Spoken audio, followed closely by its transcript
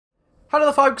Hello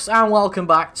there folks and welcome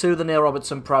back to the Neil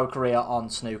Robertson Pro Career on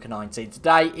Snooker 19.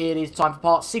 Today it is time for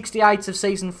part 68 of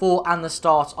Season 4 and the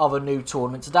start of a new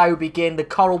tournament. Today we begin the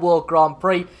Coral World Grand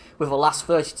Prix with a last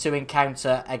 32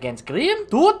 encounter against Graham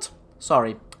Dot.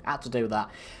 Sorry, had to do that.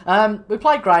 We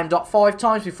played Graham Dot 5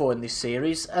 times before in this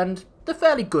series, and the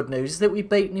fairly good news is that we've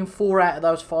beaten him 4 out of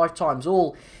those 5 times,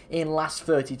 all in last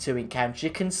 32 encounters. You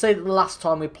can see that the last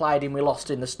time we played him we lost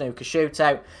in the Snooker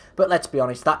shootout, but let's be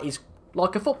honest, that is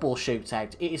like a football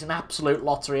shootout. It is an absolute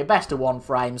lottery, a best of 1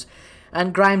 frames,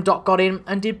 and Graham Dot got in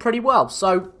and did pretty well.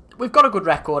 So we've got a good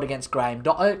record against Graham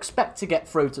Dot. I expect to get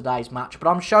through today's match, but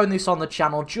I'm showing this on the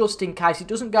channel just in case it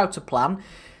doesn't go to plan.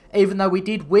 Even though we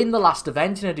did win the last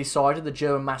event in a decider, the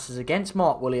German Masters against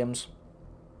Mark Williams,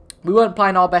 we weren't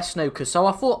playing our best snooker, so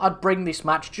I thought I'd bring this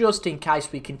match just in case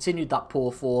we continued that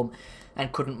poor form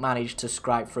and couldn't manage to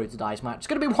scrape through today's match. It's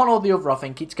going to be one or the other, I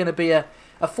think. It's going to be a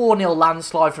 4-0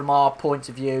 landslide from our point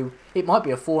of view. It might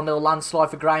be a 4-0 landslide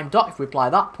for Graham Dot if we play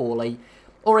that poorly.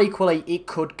 Or equally, it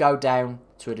could go down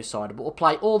to a decider. But we'll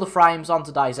play all the frames on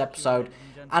today's episode.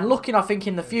 And looking, I think,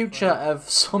 in the future of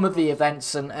some of the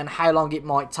events and how long it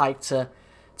might take to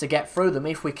get through them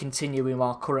if we continue in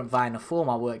our current vein of form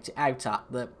I worked it out at,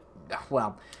 that,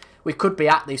 well, we could be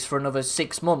at this for another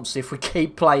 6 months if we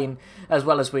keep playing as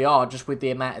well as we are, just with the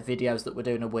amount of videos that we're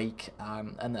doing a week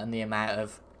and the amount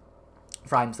of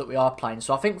frames that we are playing.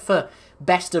 So I think for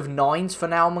best of 9s for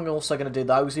now, I'm also going to do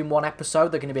those in one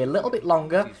episode. They're going to be a little bit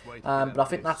longer, but I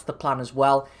think that's the plan as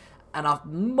well. And I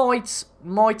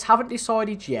haven't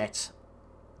decided yet,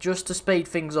 just to speed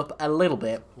things up a little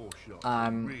bit,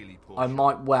 I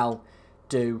might well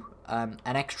do an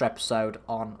extra episode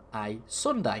on a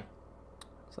Sunday.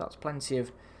 So that's plenty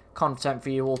of content for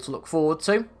you all to look forward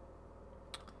to.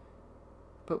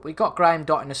 But we got Graham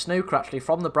Dot in a snooker actually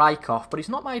from the break off, but he's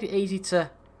not made it easy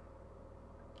to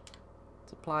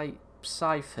play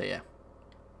safe here.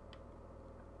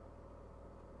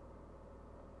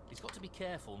 He's got to be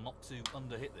careful not to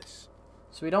underhit this.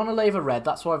 So we don't want to leave a red,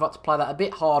 that's why I've got to play that a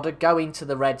bit harder, go into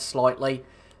the red slightly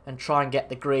and try and get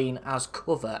the green as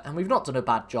cover. And we've not done a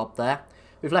bad job there.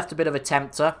 We've left a bit of a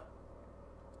tempter,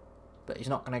 but he's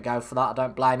not going to go for that, I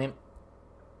don't blame him.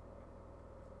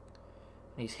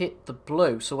 He's hit the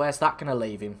blue, so where's that going to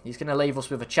leave him? He's going to leave us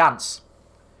with a chance.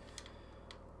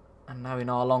 And knowing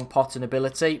our long potting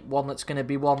ability, one that's going to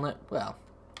be one that, well,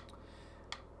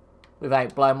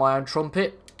 without blowing my own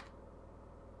trumpet,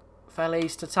 fairly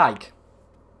easy to take.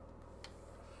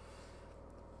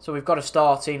 So we've got to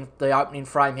start in the opening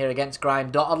frame here against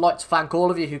Graham Dot. I'd like to thank all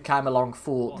of you who came along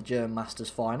for the German Masters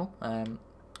final.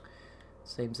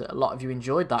 Seems that a lot of you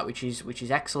enjoyed that, which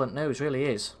is excellent news, really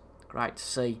is. Great to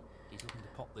see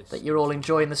that you're all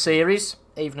enjoying the series,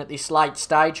 even at this late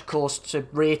stage. Of course, to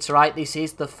reiterate, this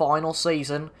is the final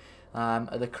season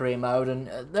of the career mode, and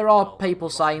there are people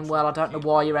saying, well, I don't know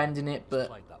why you're ending it,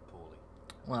 but,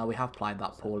 well, we have played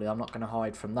that poorly. I'm not going to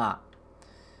hide from that.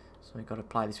 So we've got to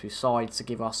play this with sides to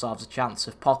give ourselves a chance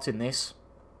of potting this.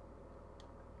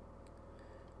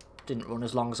 Didn't run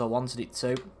as long as I wanted it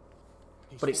to,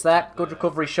 but it's there. Good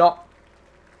recovery shot.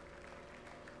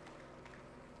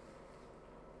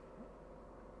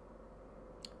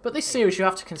 But this series, you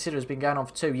have to consider, has been going on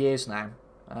for 2 years now.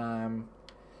 I'm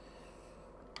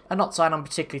not saying I'm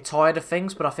particularly tired of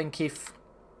things, but I think if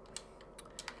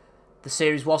the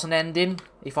series wasn't ending,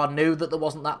 if I knew that there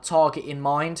wasn't that target in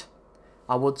mind,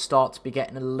 I would start to be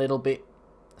getting a little bit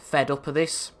fed up of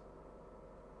this.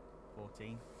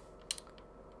 14.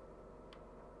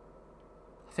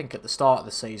 I think at the start of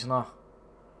the season, I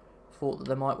thought that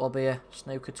there might well be a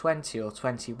snooker 20 or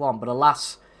 21, but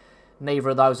alas, neither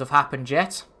of those have happened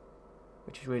yet,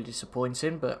 which is really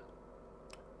disappointing, but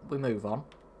we move on.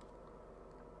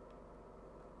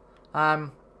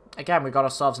 Again, we got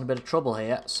ourselves in a bit of trouble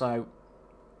here, so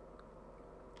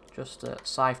just a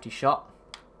safety shot.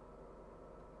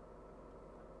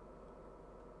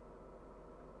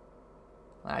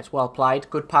 It's well played,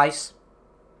 good pace.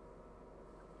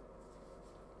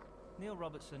 Neil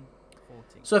Robertson,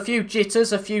 14. So a few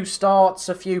jitters, a few starts,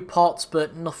 a few pots,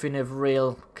 but nothing of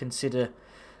real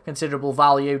considerable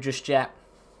value just yet.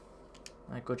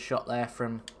 A good shot there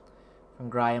from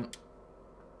Graham.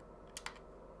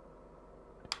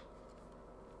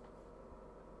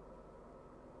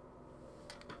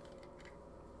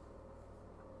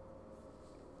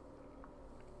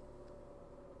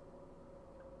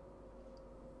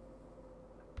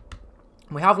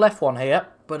 We have left one here,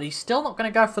 but he's still not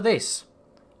going to go for this.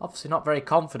 Obviously not very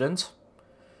confident.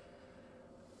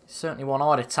 Certainly one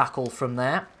I'd have tackled from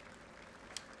there.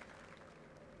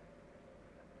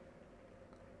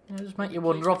 It just make you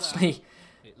wonder, obviously,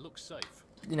 It looks safe.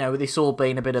 you know, with this all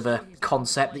being a bit of a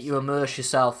concept that you immerse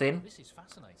yourself in, This is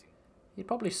fascinating. you'd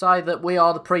probably say that we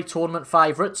are the pre-tournament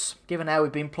favourites, given how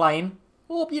we've been playing,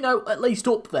 or, you know, at least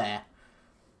up there,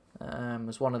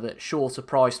 as one of the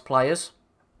shorter-priced players.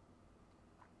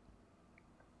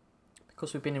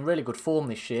 Because we've been in really good form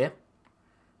this year.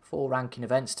 4 ranking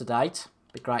events to date.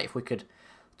 It'd be great if we could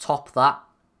top that.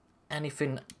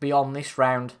 Anything beyond this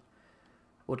round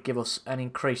would give us an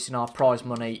increase in our prize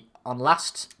money on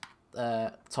last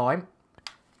time,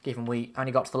 given we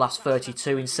only got to the last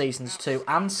 32 in Seasons 2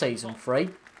 and Season 3.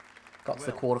 Got to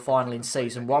the quarter-final in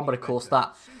Season 1, but of course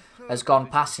that has gone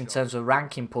past in terms of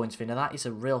ranking points. Now that is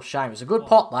a real shame. It was a good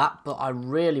pot, that, but I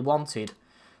really wanted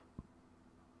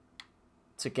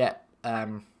to get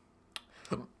to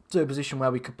a position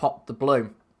where we could pop the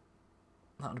blue.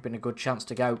 That would have been a good chance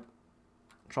to go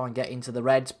try and get into the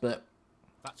reds, but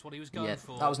That's what he was going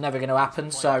for. that was never going to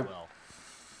happen, so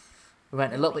we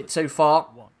went a little bit too far,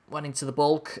 went into the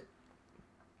bulk,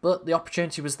 but the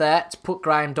opportunity was there to put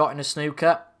Graham Dott in a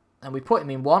snooker, and we put him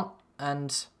in one,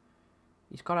 and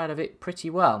he's got out of it pretty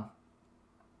well.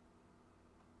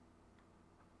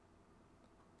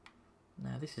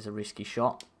 Now this is a risky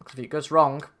shot, because if it goes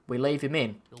wrong, we leave him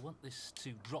in. He'll want this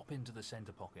to drop into the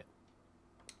centre pocket.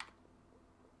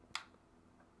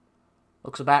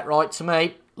 Looks about right to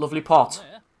me. Lovely pot.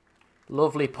 There.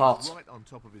 Lovely pot. Right on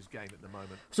top of his game at the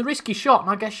moment. It's a risky shot, and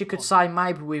I guess you could say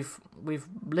maybe with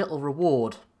little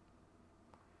reward.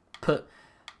 But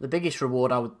the biggest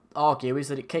reward, I would argue, is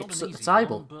that it keeps us Not at an the easy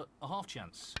table. one, but a half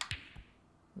chance.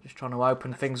 Just trying to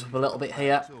open things up a little bit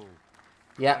here.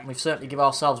 Yeah, we've certainly given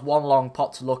ourselves one long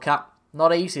pot to look at.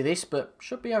 Not easy this, but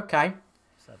should be okay.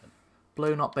 7.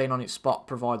 Blue not being on its spot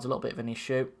provides a little bit of an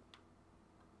issue.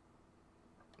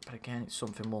 But again, it's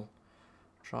something we'll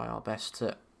try our best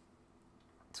to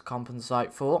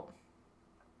compensate for.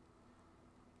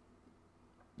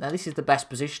 Now this is the best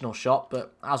positional shot,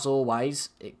 but as always,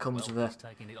 it comes with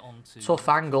a tough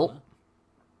angle.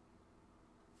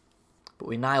 But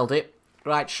we nailed it.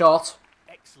 Great shot.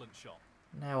 Excellent shot.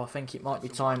 Now I think it might be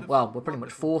time, well, we're pretty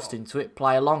much forced into it.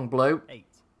 Play a long blue. 8.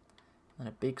 And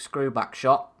a big screw back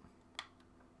shot.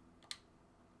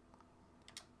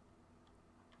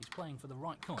 He's playing for the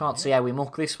right corner. Can't see how we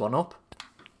muck this one up.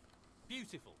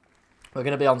 Beautiful. We're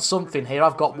going to be on something here.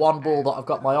 I've got one ball that I've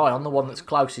got my eye on, the one that's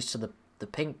closest to the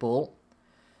pink ball.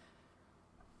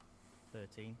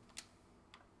 13.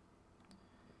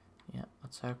 Yeah,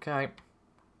 that's okay.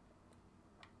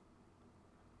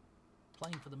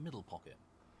 Playing for the middle pocket.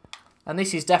 And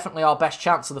this is definitely our best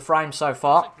chance of the frame so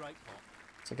far. That's a great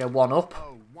pot. To go one up.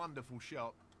 Oh, wonderful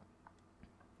shot.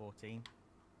 14.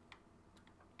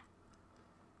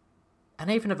 And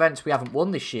even events we haven't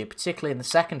won this year, particularly in the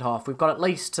second half, we've got at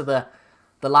least to the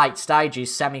late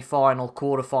stages, semi-final,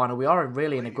 quarter-final. We are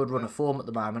really in a good run of form at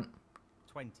the moment.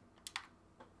 20.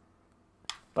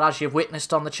 But as you've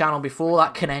witnessed on the channel before,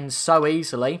 that can end so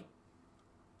easily.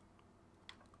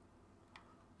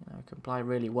 You know, we can play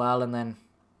really well and then,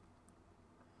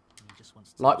 He just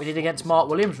wants to like we did against Mark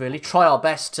Williams, really, try our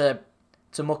best to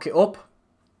muck it up.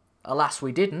 Alas,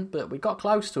 we didn't, but we got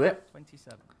close to it.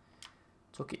 27.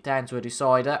 Took it down to a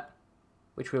decider,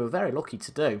 which we were very lucky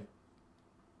to do.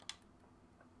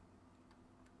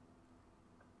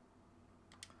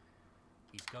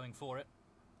 He's going for it.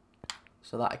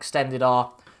 So that extended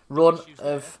our run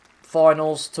of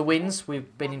finals to wins.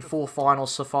 We've been in 4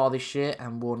 finals so far this year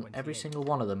and won every single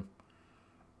one of them.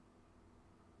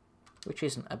 Which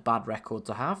isn't a bad record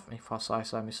to have, if I say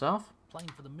so myself. Playing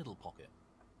for the middle pocket.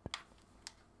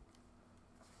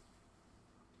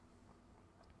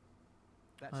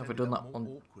 That's I've done that more one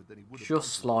awkward than he would have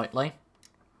just wanted. slightly.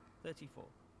 34.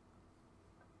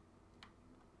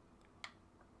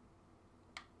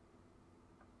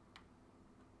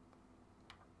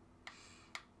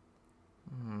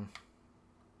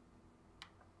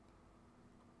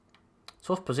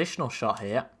 Tough positional shot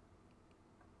here.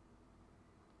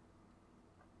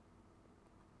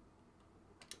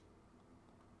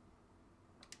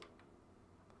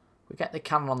 We get the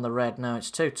cannon on the red. No,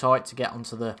 it's too tight to get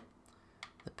onto the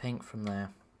pink from there.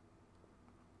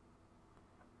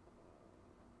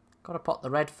 Got to pot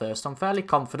the red first. I'm fairly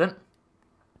confident.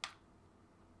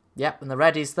 Yep, and the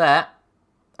red is there.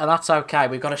 And that's okay.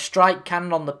 We've got a straight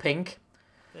cannon on the pink.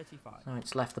 35. Now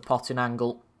it's left the pot in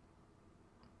angle.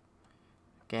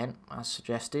 Again, as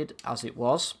suggested, as it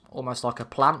was. Almost like a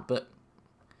plant, but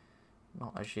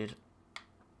not as you'd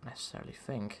necessarily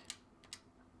think.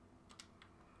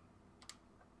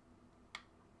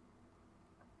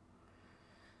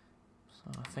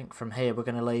 So I think from here we're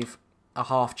going to leave a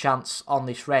half chance on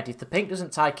this red. If the pink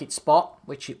doesn't take its spot,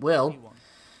 which it will,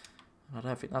 I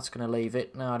don't think that's going to leave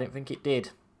it. No, I didn't think it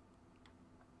did.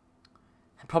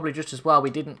 And probably just as well we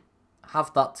didn't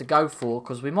have that to go for,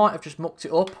 because we might have just mucked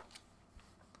it up.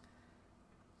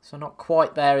 So not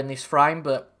quite there in this frame,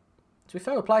 but to be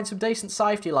fair, we're playing some decent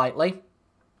safety lately.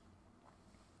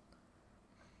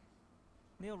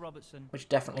 Neil Robertson. Which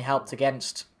definitely helped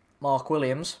against Mark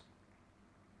Williams.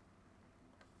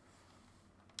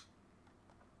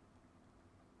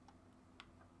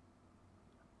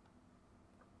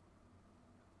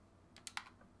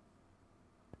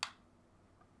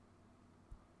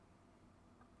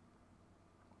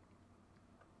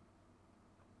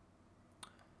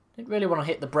 Didn't really want to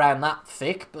hit the brown that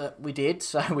thick, but we did,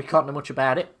 so we can't do much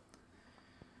about it.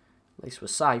 At least we're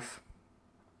safe.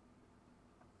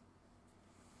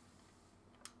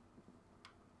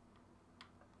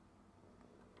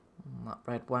 That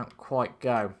red won't quite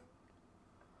go.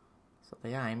 So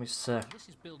the aim is to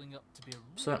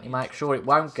certainly make sure it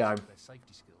won't go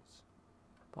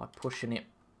by pushing it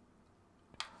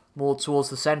more towards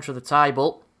the centre of the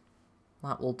table.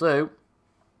 That will do.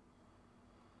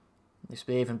 This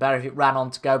would be even better if it ran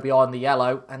on to go behind the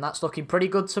yellow, and that's looking pretty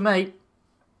good to me.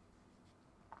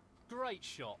 Great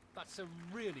shot. That's a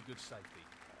really good safety.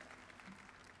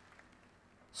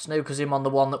 Snookers him on the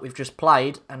one that we've just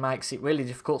played and makes it really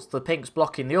difficult to the pinks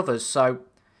blocking the others. So it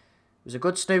was a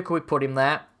good snooker we put him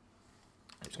there.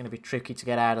 It's going to be tricky to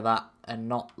get out of that and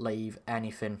not leave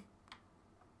anything.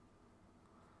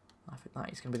 I think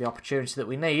that is going to be the opportunity that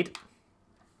we need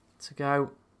to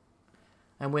go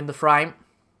and win the frame.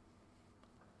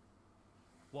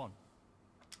 1.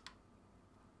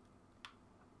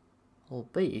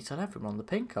 Albeit, I don't think we're on the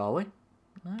pink, are we?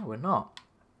 No, we're not.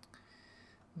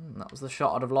 That was the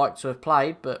shot I'd have liked to have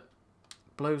played, but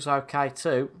blue's okay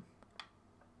too.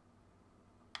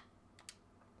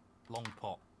 Long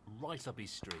pot, right up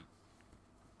his street.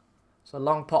 So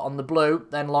long pot on the blue,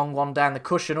 then long one down the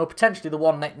cushion, or potentially the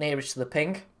one nearest to the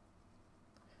pink.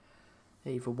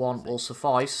 Either one will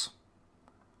suffice.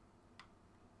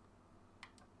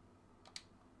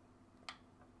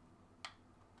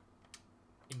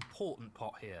 Important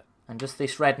pot here. And just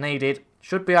this red needed.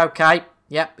 Should be okay.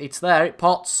 Yep, it's there. It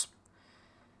pots.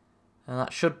 And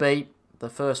that should be the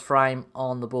first frame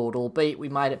on the board. Albeit we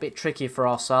made it a bit tricky for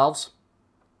ourselves.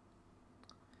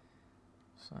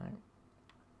 So,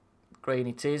 green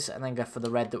it is. And then go for the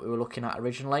red that we were looking at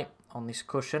originally on this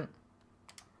cushion.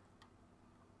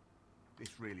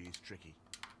 This really is tricky.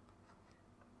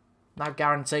 No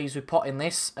guarantees we pot in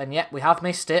this. And yet we have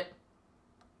missed it.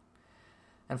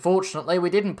 Unfortunately, we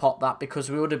didn't pot that because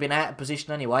we would have been out of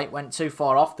position anyway. It went too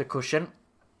far off the cushion.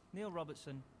 Neil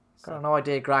Robertson. Got an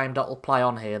idea Graham Dot will play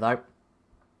on here, though.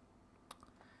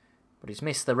 But he's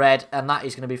missed the red, and that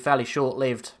is going to be fairly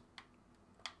short-lived.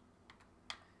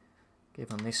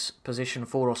 Given this position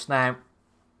for us now.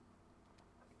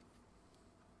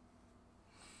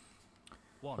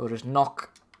 We'll just knock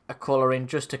a colour in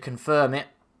just to confirm it.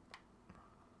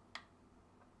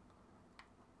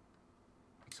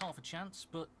 Half a chance,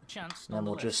 but a chance. And then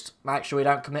we'll just make sure we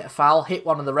don't commit a foul, hit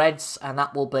one of the reds, and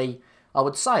that will be, I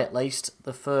would say at least,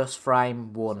 the first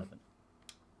frame won.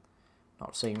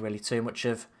 Not seeing really too much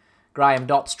of Graham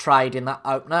Dott's trade in that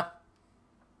opener.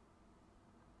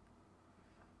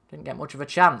 Didn't get much of a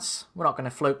chance. We're not going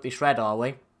to fluke this red, are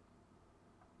we?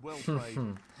 Well played.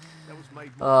 That was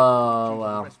made more Oh, due to the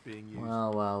well. rest being used.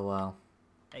 Well.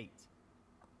 8.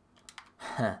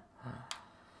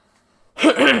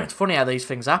 It's funny how these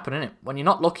things happen, isn't it? When you're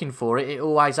not looking for it, it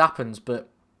always happens, but...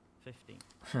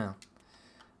 15.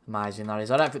 Amazing that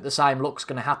is. I don't think the same luck's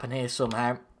going to happen here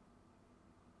somehow.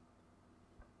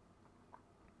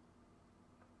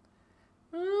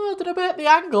 I don't know about the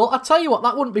angle. I tell you what,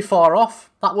 that wouldn't be far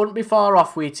off. That wouldn't be far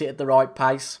off if we hit it at the right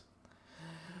pace.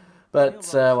 But,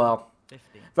 well,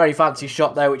 15. very fancy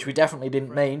shot there, which we definitely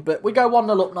didn't mean. But we go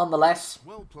 1-0 up nonetheless.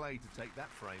 Well played to take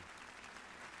that frame.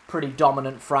 Pretty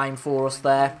dominant frame for us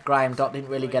there. Graham Dott didn't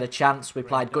really get a chance. We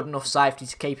played good enough safety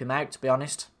to keep him out, to be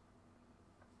honest.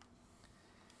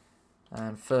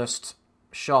 And first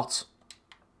shot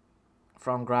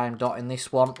from Graham Dott in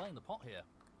this one Playing the pot here.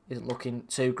 isn't looking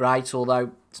too great,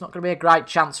 although it's not going to be a great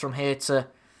chance from here to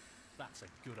That's a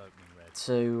good opening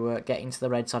red. get into the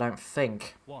reds, I don't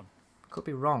think. 1. Could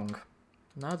be wrong.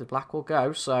 No, the black will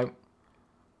go, so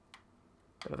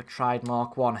bit of a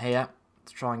trademark one here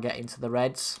to try and get into the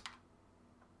reds.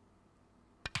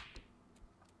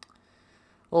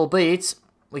 Albeit,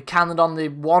 we cannoned on the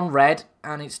one red,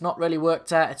 and it's not really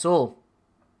worked out at all.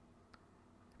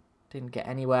 Didn't get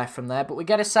anywhere from there, but we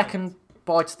get a second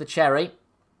bite of the cherry.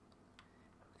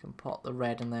 We can pot the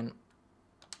red and then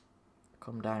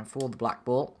come down for the black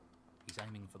ball. He's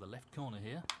aiming for the left corner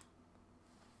here.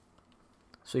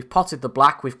 So we've potted the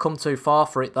black. We've come too far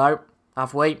for it, though.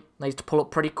 Have we? Needs to pull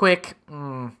up pretty quick.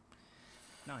 9.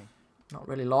 Not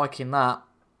really liking that.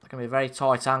 It's going to be a very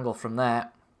tight angle from there.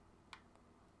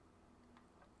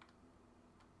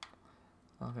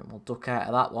 I think we'll duck out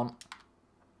of that one.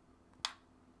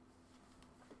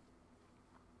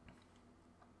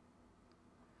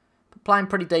 But playing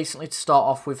pretty decently to start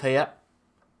off with here.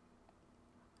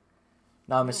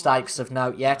 No mistakes of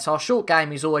note yet. Our short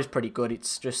game is always pretty good.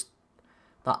 It's just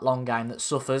that long game that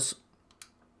suffers.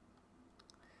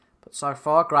 But so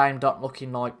far, Graham Dot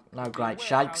looking like no great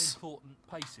shakes.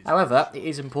 However, it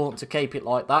is important to keep it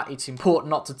like that. It's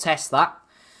important not to test that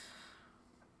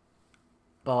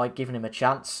by giving him a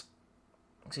chance.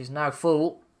 Because he's no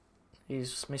fool.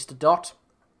 He's Mr. Dot.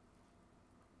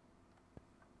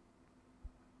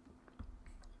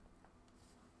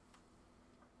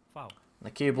 Foul. The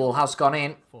cue ball has gone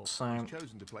in. So,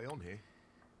 Chosen to play on here.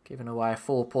 giving away a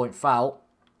 4-point foul.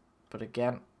 But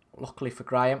again, luckily for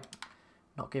Graham,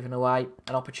 not giving away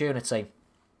an opportunity.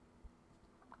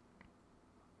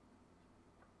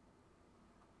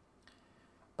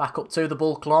 Back up to the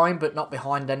bulk line, but not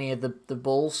behind any of the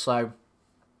balls, so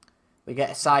we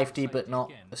get a safety, but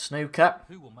not a snooker.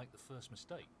 Who will make the first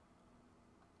mistake?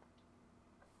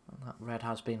 And that red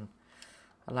has been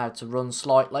allowed to run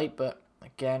slightly, but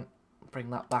again, bring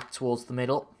that back towards the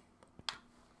middle.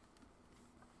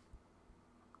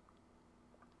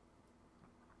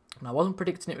 And I wasn't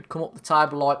predicting it would come up the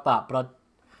table like that, but I'm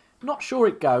not sure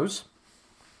it goes.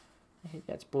 It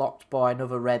gets blocked by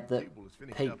another red that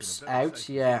peeps out,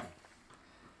 yeah.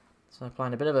 So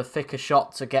playing a bit of a thicker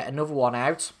shot to get another one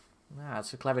out. Yeah,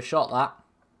 it's a clever shot, that.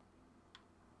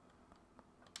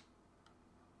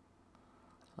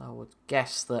 So I would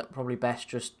guess that probably best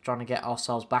just trying to get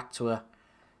ourselves back to a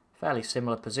fairly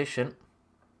similar position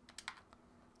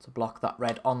to block that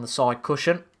red on the side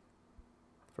cushion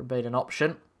from being an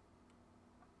option.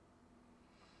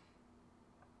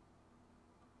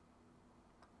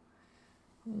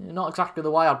 Not exactly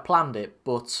the way I'd planned it,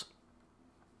 but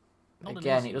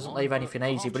again, it doesn't leave anything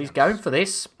easy. But he's going for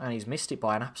this, and he's missed it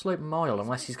by an absolute mile,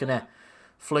 unless he's going to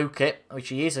fluke it, which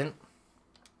he isn't.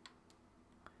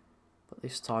 But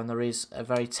this time there is a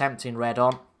very tempting red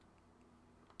on.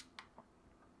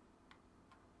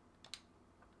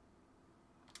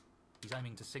 He's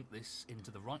aiming to sink this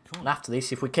into the right corner. And after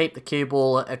this, if we keep the cue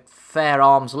ball at a fair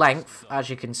arm's length,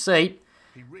 as you can see,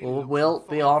 we'll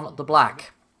be on the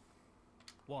black.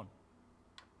 1.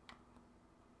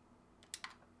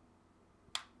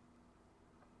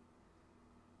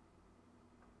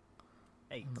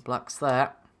 And the black's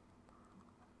there.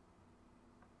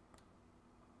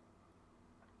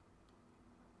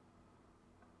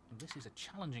 And this is a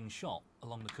challenging shot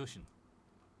along the cushion.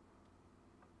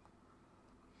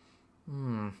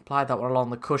 Played that one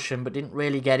along the cushion, but didn't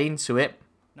really get into it.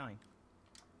 9.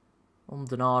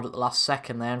 Ummed and ahed at the last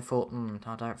second there and thought,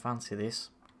 I don't fancy this.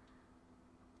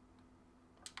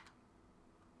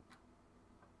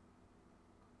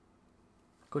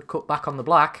 Good cut back on the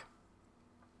black.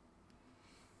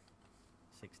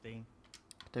 16.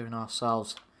 Doing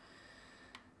ourselves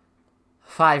a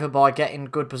favour by getting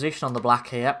good position on the black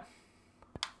here.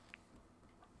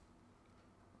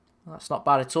 That's not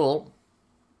bad at all.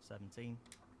 17.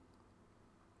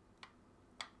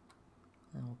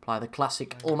 And we'll play the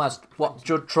classic, almost what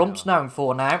Judd Trump's known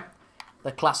for now.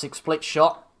 The classic split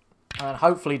shot. And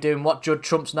hopefully doing what Judd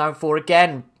Trump's known for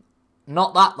again.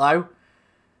 Not that though.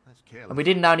 And we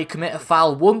didn't only commit a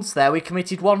foul once there, we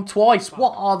committed one twice.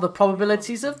 What are the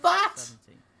probabilities of that?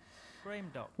 17.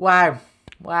 Graham Dot. Wow.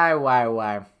 Wow, wow,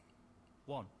 wow.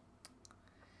 1.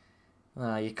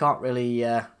 You can't really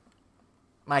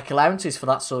make allowances for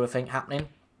that sort of thing happening.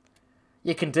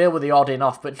 You can deal with the odd in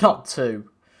off, but not two.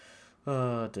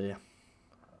 Oh dear.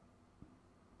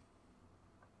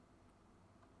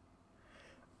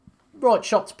 Right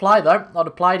shot to play though. I'd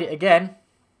have played it again.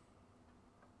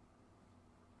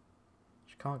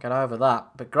 Can't get over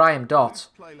that. But Graham Dot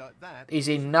is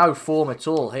in no form at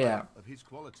all here.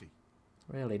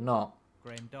 Really not.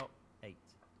 Graham Dot. 8.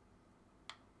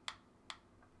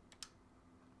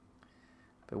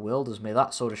 Bewilders me,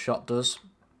 that sort of shot does.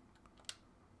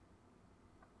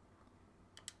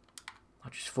 I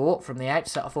just thought from the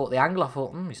outset, I thought the angle, I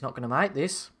thought, he's not going to make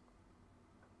this.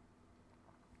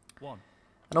 1.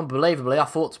 And unbelievably, I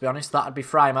thought, to be honest, that'd be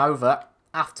frame over.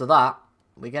 After that,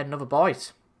 we get another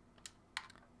bite.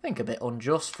 I think a bit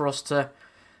unjust for us to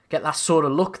get that sort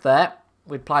of look there.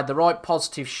 We played the right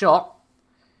positive shot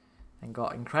and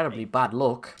got incredibly bad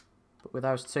luck. But with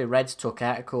those two reds took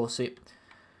out, of course, it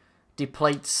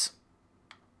depletes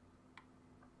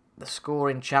the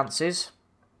scoring chances.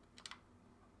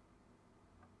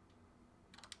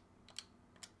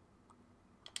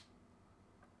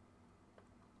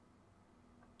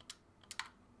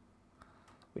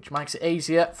 which makes it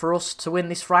easier for us to win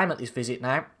this frame at this visit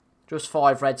now. Just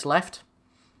 5 reds left.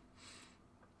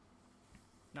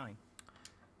 9.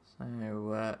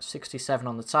 So 67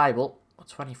 on the table,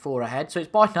 24 ahead. So it's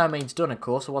by no means done, of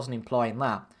course. I wasn't implying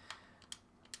that.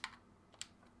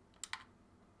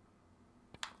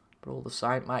 But all the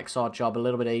same, makes our job a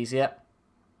little bit easier.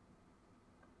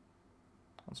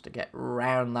 Wants to get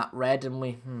round that red, and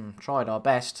we tried our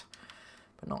best,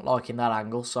 but not liking that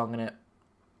angle. So I'm going to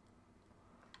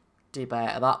dip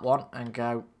out of that one and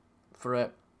go for a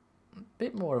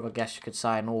bit more of, I guess you could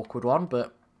say, an awkward one,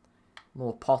 but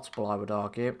more potable, I would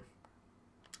argue.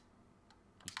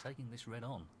 He's taking this red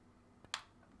on.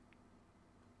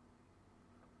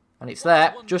 And it's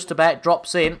there, just about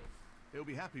drops in. He'll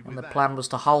be happy with And the that. plan was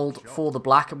to hold for the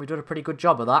black, and we've done a pretty good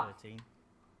job of that. 13.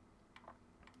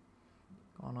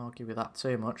 Can't argue with that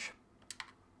too much.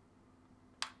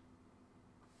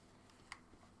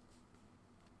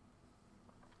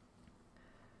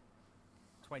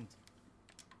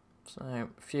 So,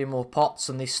 a few more pots,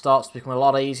 and this starts to become a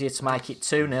lot easier to make it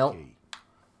 2-0.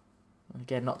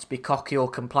 Again, not to be cocky or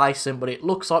complacent, but it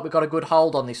looks like we've got a good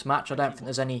hold on this match. I don't think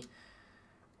there's any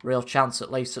real chance, at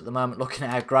least at the moment, looking at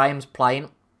how Graham's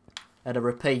playing, at a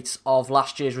repeat of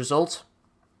last year's result.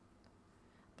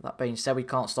 But that being said, we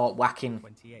can't start whacking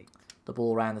 28. the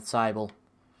ball around the table,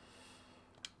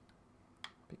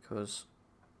 because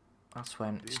that's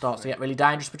when it starts to get really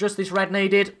dangerous. But just this red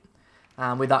needed,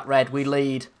 and with that red we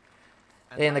lead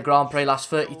in the Grand Prix last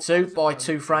 32 by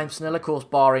 2 frames to nil, of course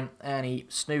barring any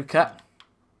snooker.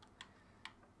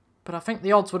 But I think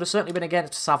the odds would have certainly been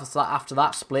against us after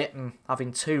that split, and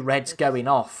having 2 reds going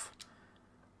off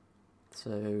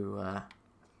to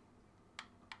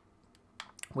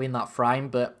win that frame.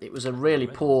 But it was a really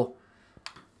poor,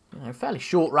 fairly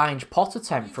short range pot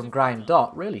attempt from Graham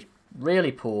Dott. Really,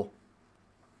 really poor.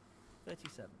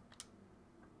 37.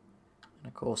 And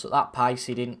of course, at that pace,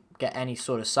 he didn't get any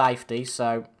sort of safety,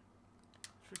 so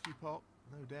Tricky pot,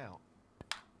 no doubt.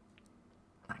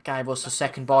 that gave us a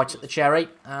second bite at the cherry.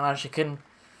 And as you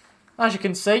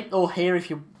can see or hear if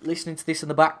you're listening to this in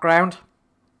the background,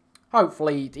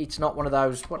 hopefully it's not one of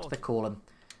those, what do they call them?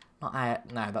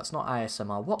 No, that's not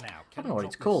ASMR. What? I don't know what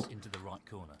it's called. Into the right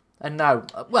corner. And no,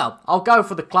 well, I'll go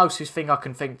for the closest thing I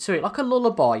can think to it, like a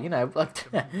lullaby, No,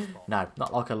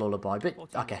 not like a lullaby, but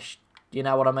I guess you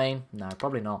know what I mean. No,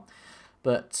 probably not.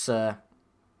 But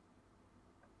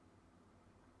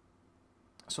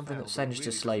something that sends you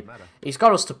to sleep. He's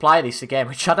got us to play this again,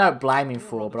 which I don't blame him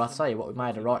for. But I'll tell you what, we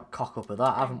made a right cock up of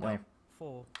that, haven't we?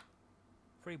 4.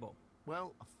 Free ball.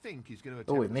 Well, I think he's going to.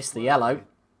 Oh, we missed the yellow.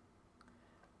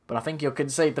 But I think you'll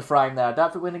concede the frame there. I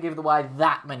don't think we're going to give away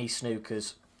that many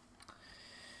snookers.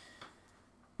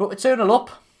 But we're 2-0 up.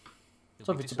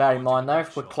 Something to bear in mind though,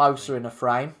 if we're closer in a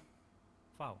frame.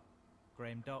 Foul.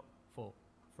 Graham Dott. 4.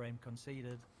 Frame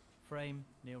conceded. Frame.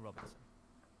 Neil Robertson.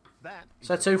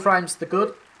 So 2 frames to the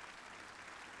good.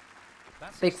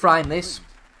 Big frame this.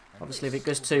 Obviously if it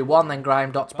goes 2-1 then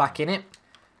Graham Dott's back in it.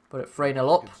 But at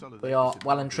 3-0 up, we are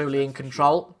well and truly in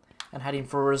control and heading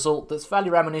for a result that's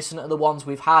fairly reminiscent of the ones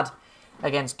we've had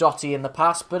against Dotty in the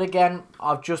past. But again,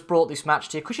 I've just brought this match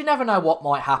to you because you never know what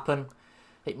might happen.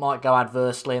 It might go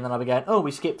adversely and then I'll be going, oh,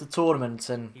 we skipped the tournament,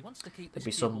 and there'd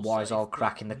be some wise old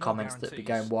crack in the comments that'd be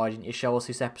going, why didn't you show us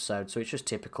this episode? So it's just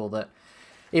typical that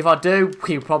if I do,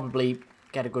 we'll probably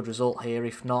get a good result here.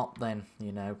 If not, then,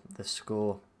 the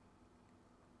score.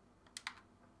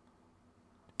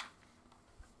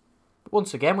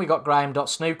 Once again, we got Graham Dott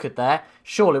snookered there.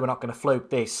 Surely we're not going to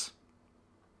fluke this.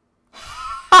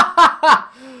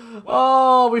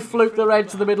 Oh, we fluked the red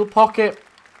to the middle pocket.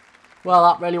 Well,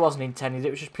 that really wasn't intended. It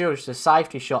was just purely just a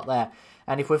safety shot there.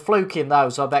 And if we're fluking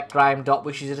those, I bet Graham Dott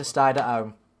wishes he'd have stayed at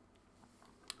home.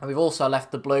 And we've also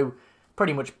left the blue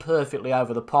pretty much perfectly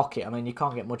over the pocket. I mean, you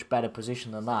can't get much better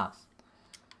position than that.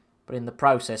 But in the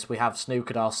process, we have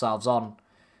snookered ourselves on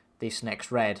this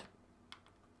next red.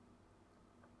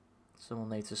 So we'll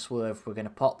need to swerve. We're going to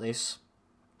pot this.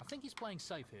 I think he's playing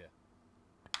safe here.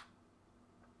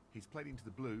 He's played into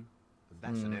the blue, and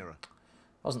that's an error.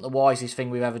 Wasn't the wisest thing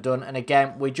we've ever done. And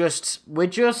again, we're just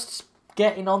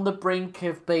getting on the brink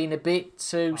of being a bit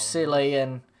too silly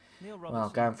and, well,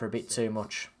 going for a bit too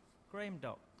much. Graham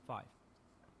Dott. 5.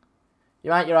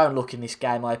 You ain't your own luck in this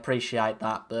game, I appreciate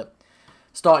that, but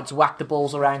starting to whack the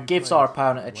balls around gives our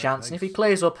opponent a chance. And if he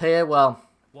clears up here, well,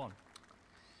 1.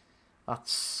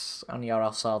 that's only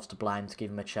ourselves to blame to give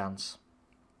him a chance.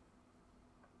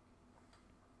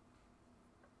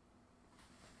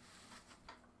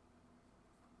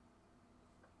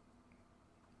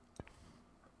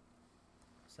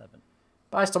 Seven.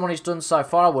 Based on what he's done so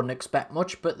far, I wouldn't expect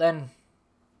much, but then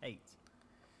 8.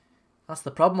 That's the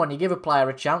problem. When you give a player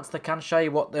a chance, they can show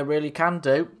you what they really can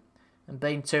do. And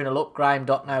being 2-0 up, Graham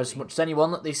Dott knows as much as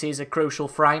anyone that this is a crucial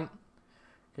frame.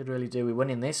 Could really do with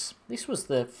winning this. This was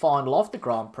the final of the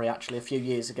Grand Prix, actually, a few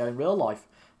years ago in real life.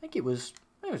 I think it was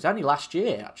only last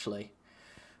year, actually.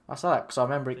 I say that because I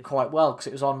remember it quite well, because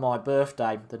it was on my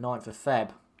birthday, the 9th of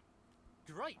Feb.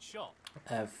 Great shot.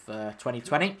 Of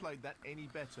 2020. Played that any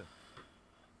better.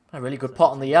 A really good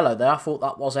pot on the yellow there. I thought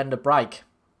that was end of break.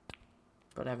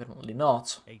 But evidently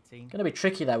not. 18. Going to be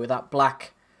tricky though with that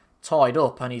black tied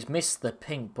up, and he's missed the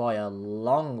pink by a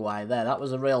long way there. That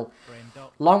was a real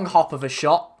long hop of a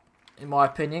shot, in my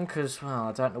opinion, because well,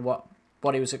 I don't know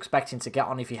what he was expecting to get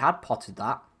on if he had potted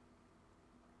that.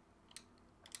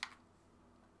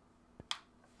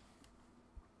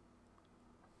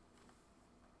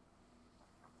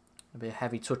 Be a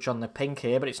heavy touch on the pink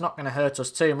here, but it's not going to hurt us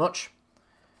too much.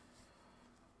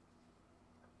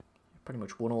 Pretty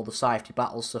much won all the safety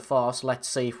battles so far, so let's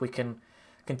see if we can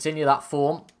continue that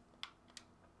form.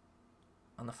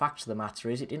 And the fact of the matter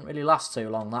is, it didn't really last too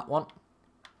long, that one.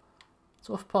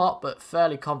 Tough pot, but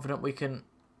fairly confident we can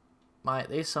make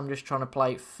this. I'm just trying to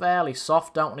play it fairly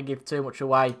soft. Don't want to give too much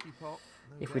away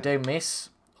if we do miss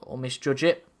or misjudge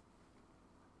it.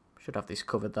 Should have this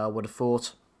covered though, I would have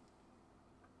thought.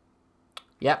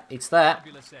 Yep, it's there.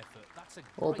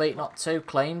 Albeit not too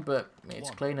clean, but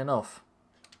it's clean enough.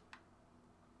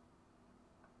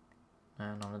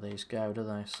 No, none of these go, do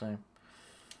they? So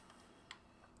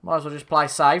might as well just play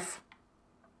safe.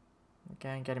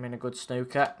 Again, get him in a good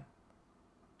snooker.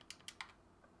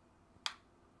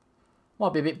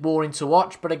 Might be a bit boring to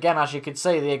watch, but again, as you can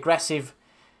see, the aggressive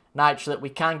nature that we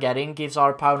can get in gives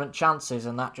our opponent chances,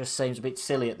 and that just seems a bit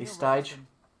silly at this stage.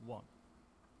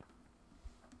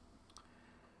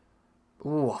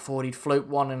 Ooh, I thought he'd fluke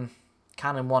one and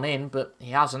cannon one in, but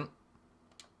he hasn't.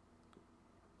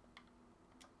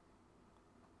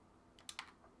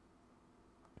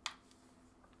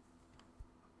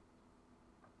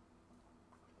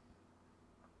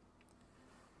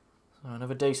 So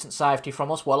another decent safety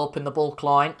from us, well up in the bulk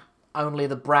line. Only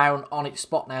the brown on its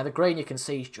spot now. The green you can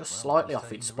see is just slightly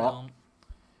off its spot.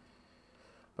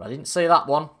 But I didn't see that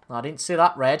one. I didn't see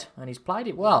that red, and he's played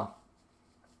it well.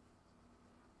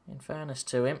 In fairness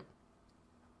to him.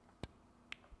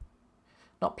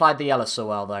 Not played the yellow so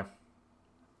well, though.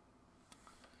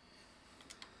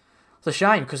 It's a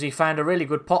shame, because he found a really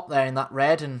good pot there in that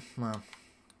red, and, well,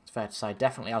 it's fair to say,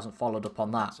 definitely hasn't followed up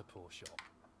on that. That's a poor shot.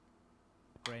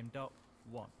 Graham Dott,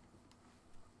 1.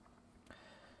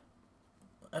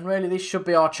 And really, this should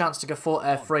be our chance to go for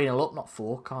 3-0 up, not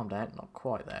 4. Calm down, not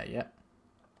quite there yet.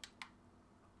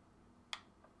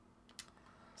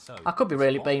 So, I could be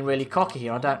being really cocky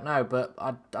here, I don't know, but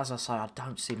as I say, I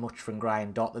don't see much from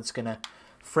Graham Dott that's going to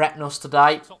threaten us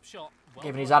today. Top shot. Well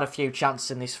Given he's had a few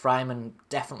chances in this frame and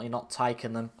definitely not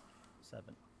taken them.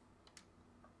 7.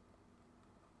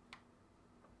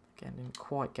 Again, didn't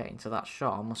quite get into that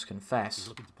shot, I must confess. He's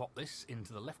looking to pop this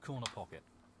into the left corner pocket.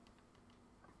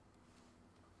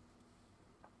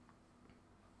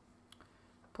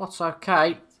 Pot's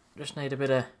okay, just need a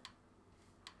bit of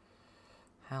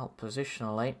help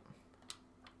positionally.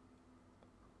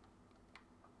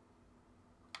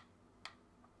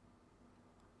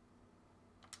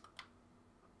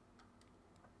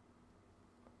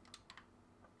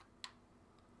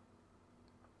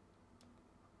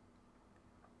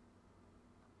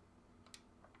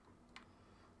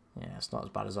 Yeah, it's not as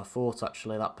bad as I thought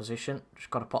actually, that position. Just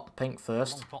got to pop the pink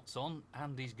first. Long pot's on,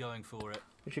 and he's going for it.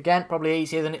 Which again, probably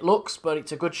easier than it looks, but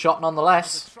it's a good shot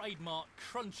nonetheless. It's a trademark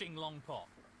crunching long pot.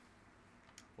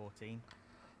 14.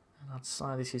 And I'd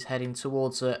say this is heading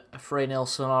towards a 3-0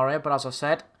 scenario, but as I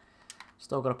said,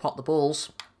 still got to pop the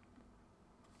balls.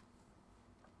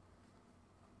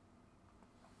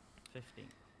 15.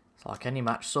 It's like any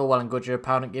match, so well and good your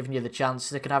opponent giving you the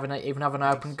chances. They can even have an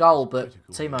open goal, but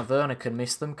Timo Werner can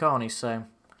miss them, can't he? So,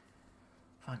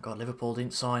 thank God Liverpool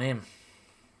didn't sign him.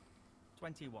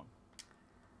 21.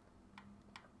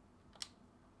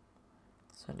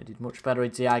 Certainly did much better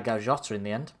with Diogo Jota in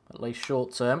the end, at least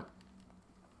short term.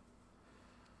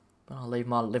 But I'll leave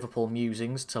my Liverpool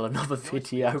musings till another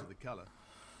video.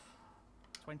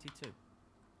 22.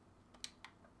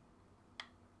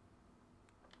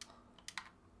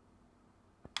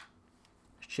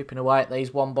 Chipping away at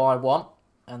these one by one,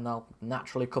 and they'll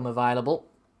naturally come available.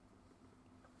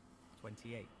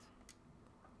 28.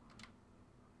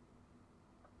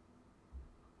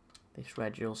 This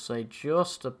red, you'll see,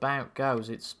 just about goes.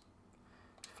 It's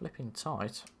flipping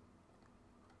tight,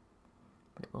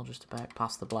 but it will just about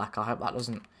pass the black. I hope that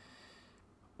doesn't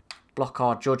block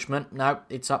our judgment. No,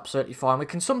 it's absolutely fine. We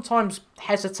can sometimes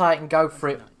hesitate and go for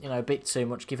it, you know, a bit too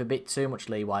much, give a bit too much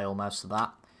leeway almost to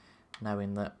that,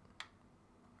 knowing that,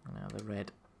 you know, the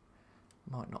red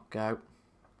might not go.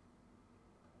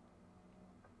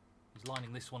 He's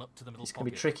lining this one up to the middle. It's going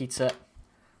to be tricky to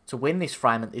win this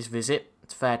frame at this visit,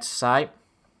 it's fair to say.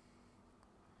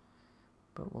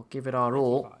 But we'll give it our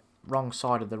all. Wrong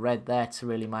side of the red there to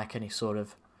really make any sort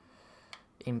of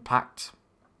impact.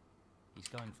 He's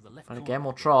going for the left. And again,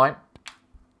 we'll try.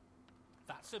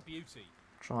 That's a beauty.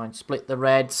 Try and split the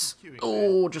reds.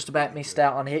 Oh, just about missed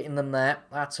out on hitting them there.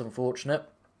 That's unfortunate.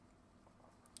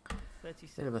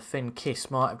 Bit of a thin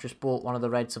kiss. Might have just bought one of the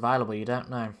reds available. You don't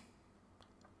know.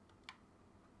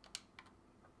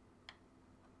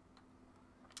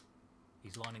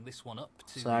 He's lining this one up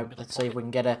to So let's see if we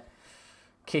can get a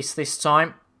kiss this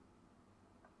time.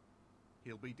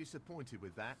 He'll be disappointed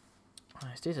with that.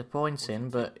 It's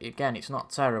disappointing, but again, it's not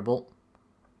terrible.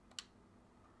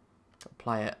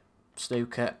 Play it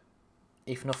snooker,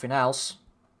 if nothing else.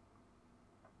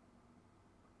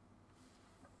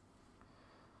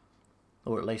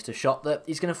 Or at least a shot that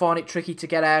he's going to find it tricky to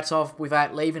get out of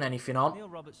without leaving anything on.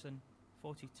 Robertson,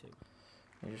 42.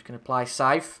 We're just going to play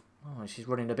safe. Oh, she's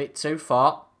running a bit too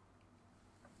far.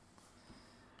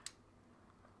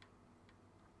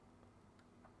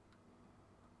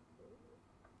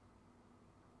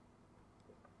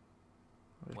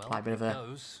 We'll play a bit of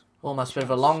a, almost a bit of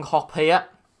a long hop here.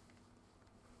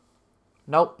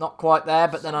 Nope, not quite there,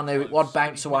 but then I knew it would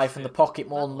bounce away from the pocket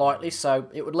more than likely, so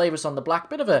it would leave us on the black.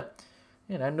 Bit of a,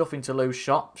 you know, nothing to lose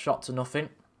shot to nothing.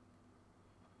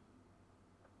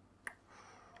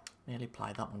 Nearly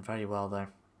played that one very well, though.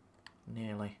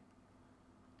 Nearly.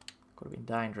 Could have been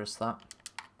dangerous, that.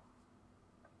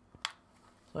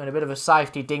 So in a bit of a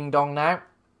safety ding-dong now.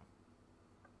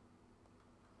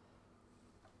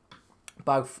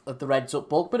 Both of the reds up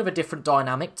bulk. Bit of a different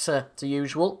dynamic to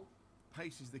usual.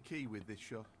 Pace is the key with this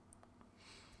shot.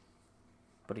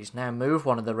 But he's now moved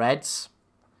one of the reds.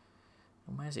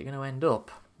 And where's it going to end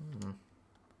up? In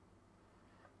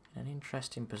an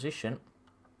interesting position.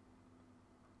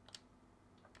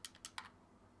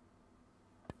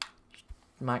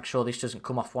 Make sure this doesn't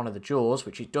come off one of the jaws,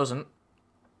 which it doesn't.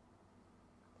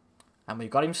 And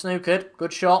we've got him snookered.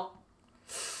 Good shot.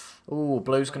 Ooh,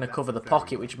 blue's going to cover the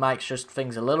pocket, which makes just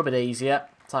things a little bit easier.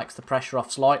 Takes the pressure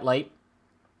off slightly.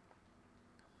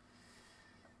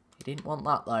 He didn't want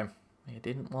that, though. He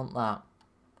didn't want that.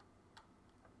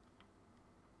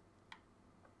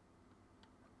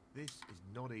 This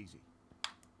is not easy.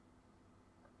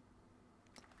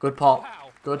 Good pot.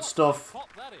 Wow, Good stuff. What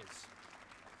that is.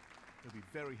 He'll be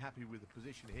very happy with the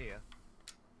position here.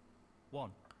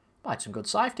 1. Played some good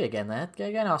safety again there.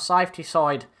 Again, our safety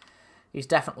side is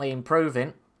definitely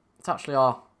improving. It's actually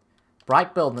our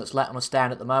break building that's letting us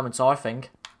down at the moment, I think.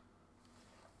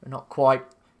 We're not quite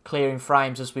clearing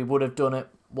frames as we would have done at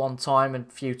one time and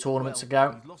a few tournaments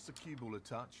ago. He's lost the cue ball a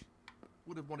touch.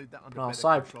 Would have wanted that under But our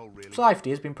better control, really. safety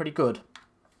has been pretty good.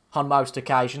 On most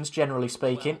occasions, generally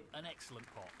speaking. Well, an excellent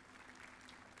pot.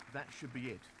 That should be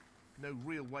it. No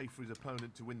real way for his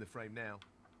opponent to win the frame now.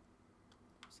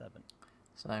 7.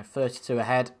 So 32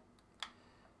 ahead.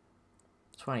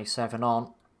 27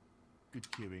 on. Good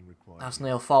cueing required. As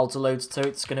Neil Folds alludes to,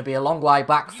 it's going to be a long way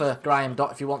back for Graham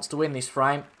Dott if he wants to win this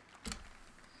frame.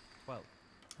 12.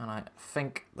 And I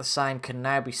think the same can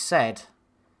now be said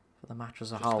for the match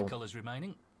as a Just whole. the colours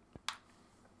remaining.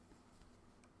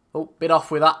 Oh, bit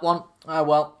off with that one. Oh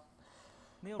well.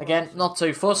 Again, not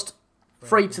too fussed.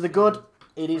 3 to the good.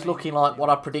 It is looking like what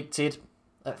I predicted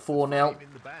at 4-0.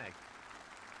 In the bag.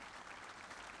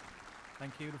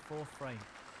 Thank you, the 4th frame.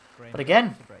 But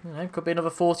again, you know, could be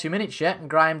another 40 minutes yet, and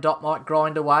Graham Dott might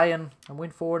grind away and win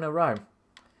 4 in a row.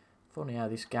 Funny how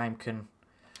this game can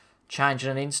change in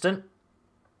an instant.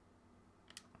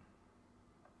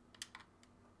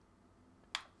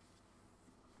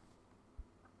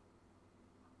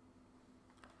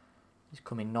 He's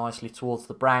coming nicely towards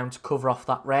the brown to cover off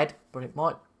that red, but it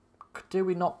might, do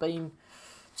we not being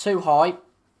too high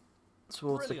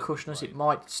towards the cushions, it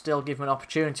might still give him an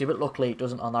opportunity, but luckily it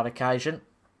doesn't on that occasion.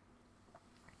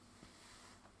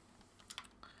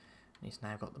 He's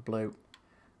now got the blue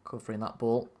covering that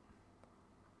ball.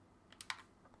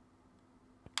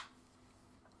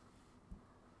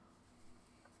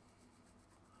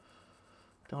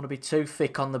 Don't want to be too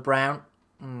thick on the brown.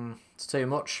 It's too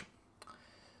much.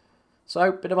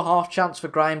 So, bit of a half chance for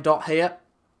Graham Dott here.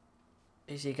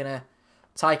 Is he going to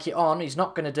take it on? He's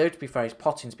not going to do, to be fair. His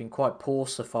potting's been quite poor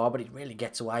so far, but he really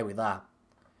gets away with that.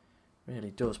 Really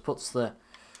does. Puts the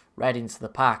red into the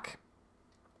pack.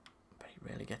 But he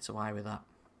really gets away with that.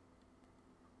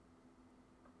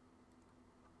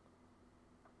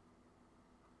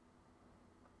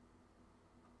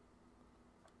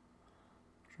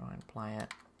 play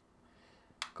it.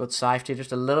 Good safety,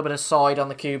 just a little bit of side on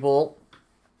the cue ball.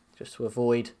 Just to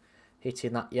avoid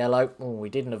hitting that yellow. Oh, we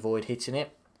didn't avoid hitting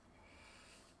it.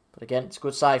 But again, it's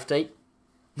good safety.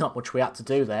 Not much we had to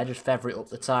do there, just feather it up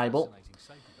the table.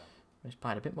 He's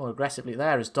played a bit more aggressively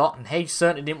there as Dot, and he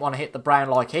certainly didn't want to hit the brown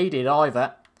like he did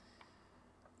either.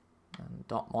 And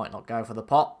Dot might not go for the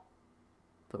pot,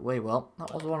 but we will.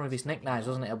 That was one of his nicknames,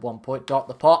 wasn't it, at one point? Dot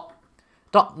the pot.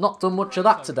 Dot not done much of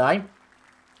that today.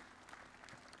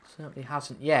 Certainly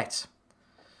hasn't yet.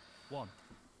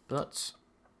 But,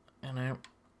 you know,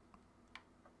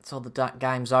 until the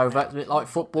game's over, it's a bit like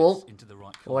football.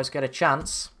 Always get a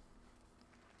chance.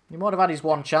 He might have had his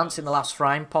one chance in the last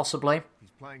frame, possibly.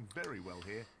 Playing very well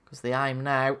here. Because the aim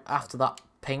now, after that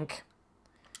pink,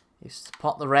 is to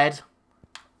pot the red,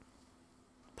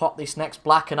 pot this next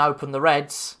black and open the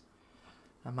reds,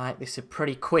 and make this a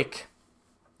pretty quick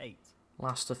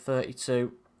last of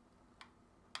 32.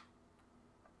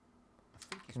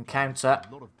 Can counter.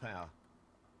 A lot of power.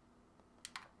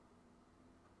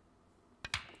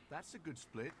 That's a good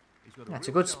split. That's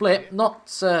a good split. Not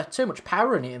too much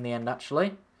power in it in the end,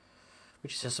 actually,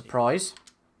 which is a surprise.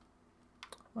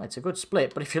 Well, it's a good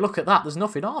split, but if you look at that, there's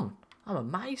nothing on. I'm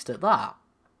amazed at that.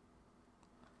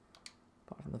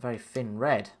 Apart from the very thin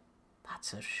red.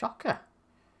 That's a shocker.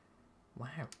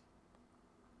 Wow.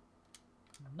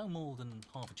 No more than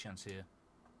half a chance here.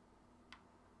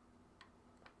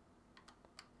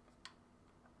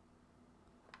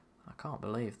 I can't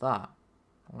believe that.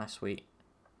 Unless we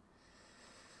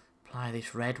play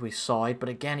this red with side. But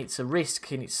again, it's a risk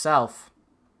in itself.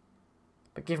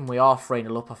 But given we are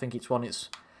 3-0 up, I think it's one it's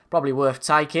probably worth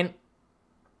taking.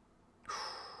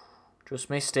 Just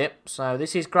missed it. So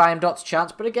this is Graham Dott's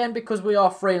chance. But again, because we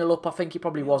are 3-0 up, I think it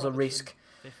probably was a risk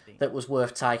that was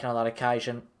worth taking on that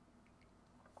occasion.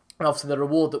 And obviously the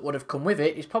reward that would have come with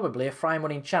it is probably a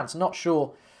frame-winning chance. Not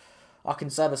sure I can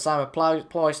say the same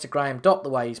applies to Graham Dott the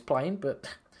way he's playing,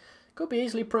 but could be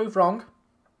easily proved wrong.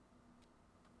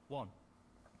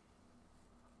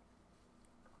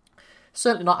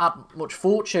 Certainly not had much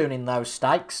fortune in those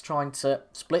stakes, trying to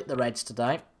split the reds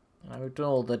today. You know, we've done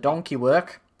all the donkey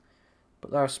work,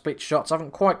 but those split shots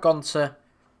haven't quite gone to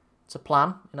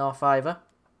plan in our favour.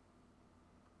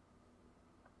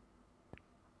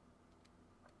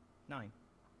 9.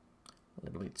 A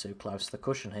little bit too close to the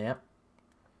cushion here.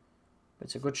 But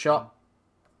it's a good shot.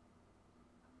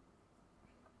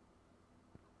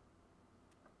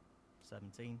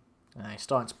 17. He's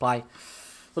starting to play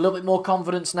with a little bit more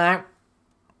confidence now.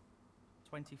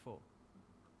 24.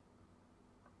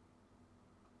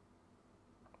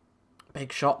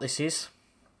 Big shot this is.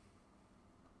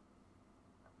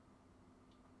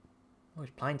 Oh,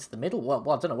 he's playing to the middle. Well,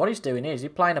 I don't know what he's doing here. Is he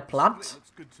playing a plant?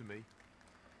 Looks good to me.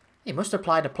 He must have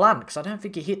played a plant, because I don't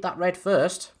think he hit that red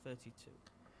first. 32.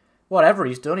 Whatever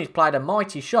he's done, he's played a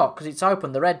mighty shot, because it's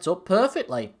opened the reds up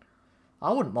perfectly.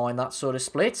 I wouldn't mind that sort of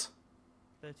split.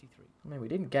 33. I mean, we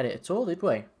didn't get it at all, did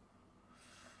we?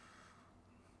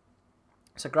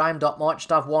 So Graham Dott might just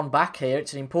have one back here.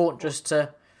 It's important just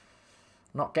to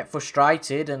not get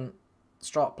frustrated and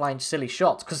start playing silly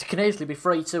shots, because it can easily be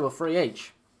 3-2 or 3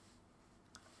 each.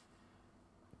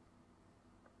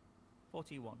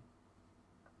 41.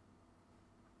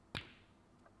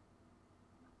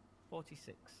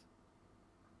 46.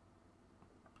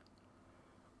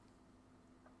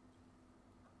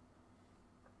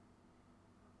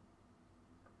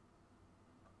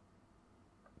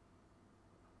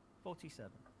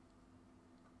 47.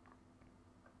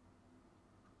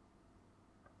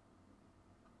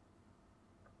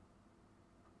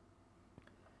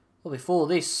 Well, before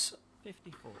this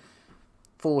 54.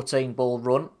 14 ball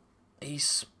run,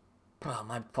 he's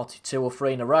maybe potted 2 or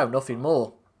 3 in a row, nothing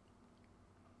more.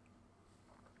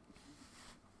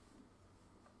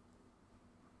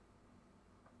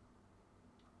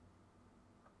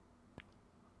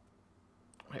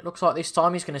 It looks like this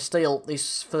time he's going to steal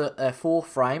this fourth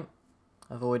frame.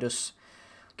 Avoid us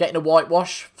getting a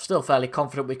whitewash. Still fairly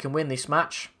confident we can win this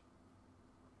match.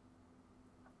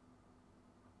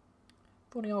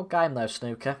 Funny old game though,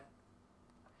 Snooker.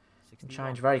 Can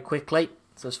change very quickly.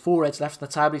 So there's 4 reds left on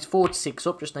the table. He's 46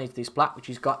 up. Just needs this black, which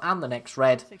he's got, and the next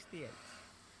red. 68.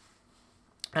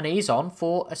 And he's on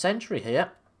for a century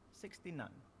here. 69.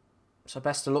 So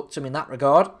best of luck to him in that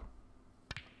regard.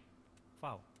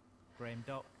 Foul. Graham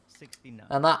Dott, 69.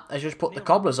 And that has just put the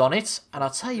cobblers on it. And I'll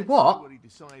tell you what,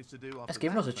 it's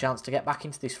given us a chance to get back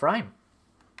into this frame.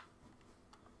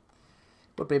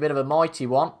 Would be a bit of a mighty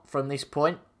one from this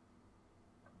point.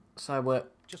 So we're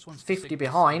 50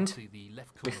 behind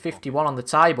with 51 on the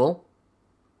table.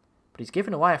 But he's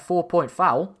given away a 4-point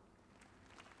foul.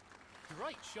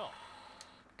 Great shot.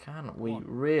 Can we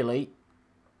really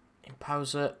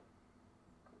impose a...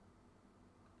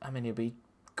 I mean, he'll be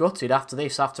gutted after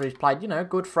this, after he's played, you know, a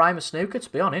good frame of snooker, to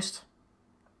be honest.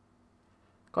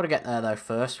 Got to get there, though,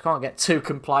 first. We can't get too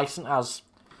complacent, as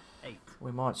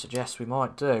we might suggest we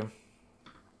might do.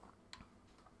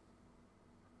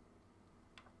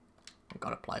 We've got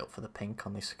to play up for the pink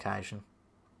on this occasion.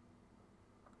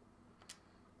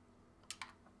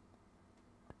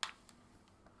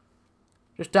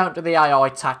 Just don't do the AI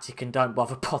tactic and don't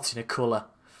bother potting a colour.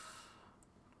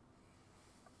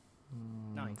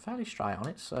 Fairly straight on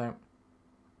it, so...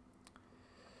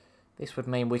 This would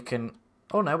mean we can...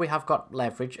 Oh no, we have got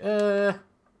leverage. No,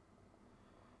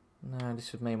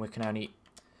 this would mean we can only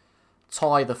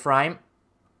tie the frame.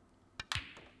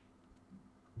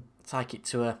 Take it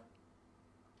to a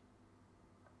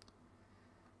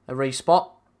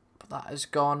respot. But that has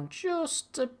gone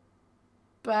just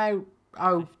about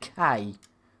okay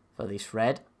for this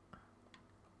red.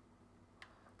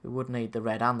 We would need the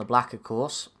red and the black, of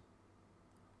course.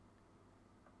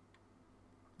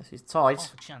 This is tight.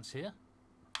 Half a chance here.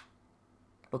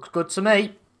 Looks good to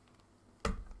me.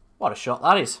 What a shot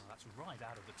that is. That's right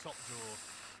out of the top drawer.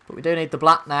 But we do need the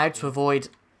black now to avoid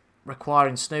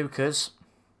requiring snookers.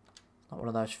 Not one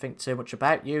of those you think too much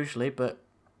about usually, but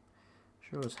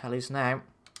sure as hell is now.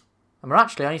 And we're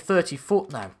actually only 30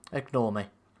 foot now. Ignore me.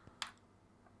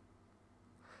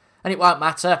 And it won't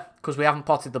matter, because we haven't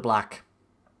potted the black.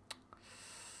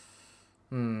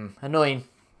 Annoying.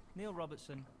 Neil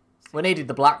Robertson. We needed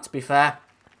the black, to be fair.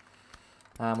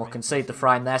 And we'll concede the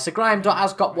frame there. So Graham Dott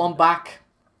has got one back.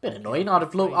 Bit annoying. I'd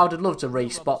have loved to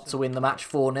respot to win the match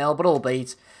 4-0, but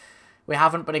albeit we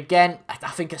haven't. But again,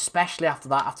 I think especially after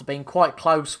that, after being quite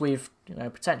close with, you know,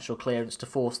 potential clearance to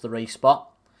force the respot,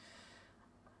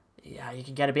 yeah, you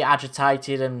can get a bit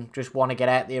agitated and just want to get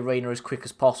out the arena as quick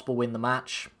as possible, win the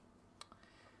match.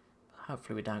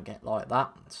 Hopefully we don't get like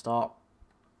that and start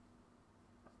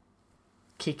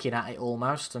kicking at it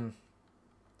almost, and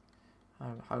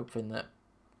I'm hoping that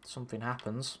something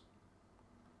happens.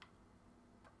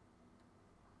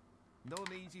 Not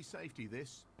an easy safety,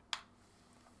 this.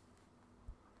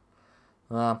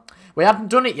 We hadn't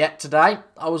done it yet today.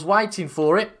 I was waiting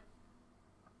for it.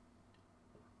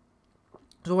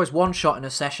 There's always one shot in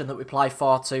a session that we play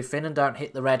far too thin and don't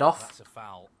hit the red off. That's a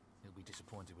foul. He'll be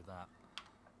disappointed with that.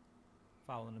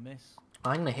 Foul and a miss.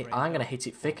 I'm gonna hit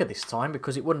it thicker this time,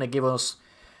 because it wouldn't have given us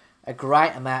a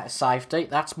great amount of safety.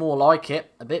 That's more like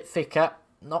it. A bit thicker.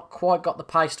 Not quite got the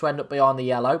pace to end up behind the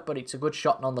yellow, but it's a good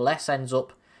shot nonetheless. Ends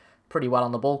up pretty well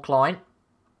on the bulk line.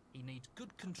 He needs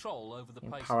good control over the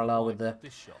In pace parallel of with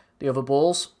this shot. the other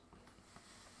balls.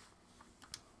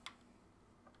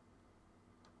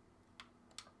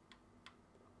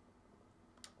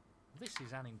 This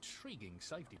is an intriguing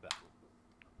safety battle.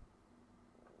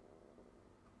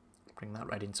 Bring that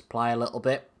red into play a little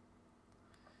bit.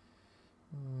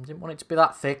 Didn't want it to be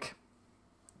that thick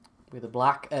with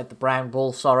the brown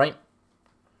ball, sorry.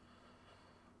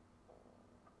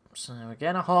 So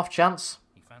again, a half chance.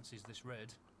 He fancies this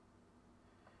red.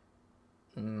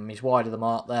 He's wide of the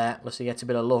mark there, unless he gets a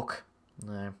bit of luck.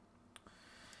 No.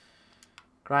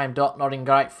 Graham Dott not in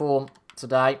great form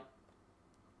today.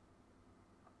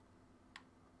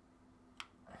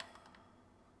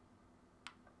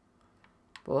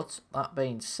 But that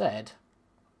being said,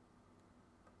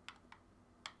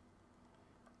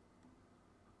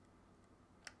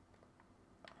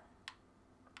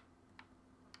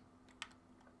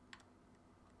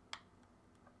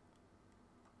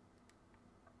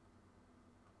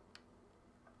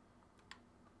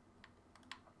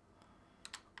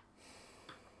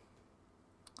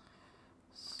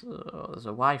 so there's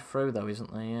a way through though,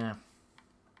 isn't there? Yeah.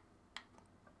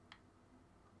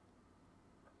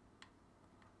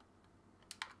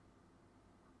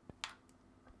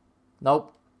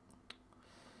 Nope.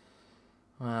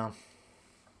 Well,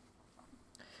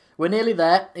 we're nearly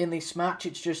there in this match.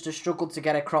 It's just a struggle to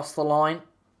get across the line.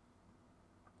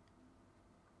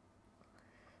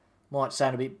 Might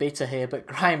sound a bit bitter here, but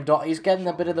Graham Dott is getting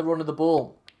a bit of the run of the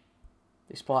ball,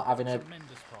 despite having a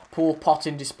poor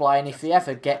potting display. And if he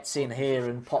ever gets in here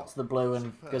and pots the blue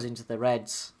and goes into the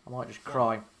reds, I might just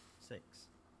cry. 6.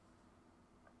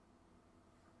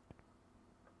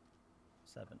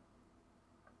 7.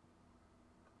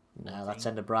 No, that's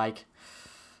end of break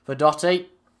for Dotty.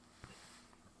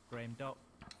 Graham Dott,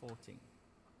 14.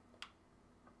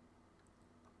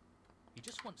 He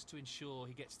just wants to ensure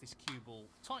he gets this cue ball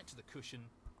tight to the cushion.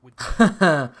 With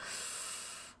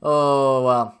Oh,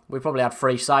 well, we probably had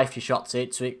 3 safety shots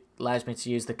hit, so it allows me to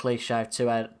use the cliche of 2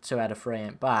 out of 3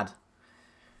 ain't bad.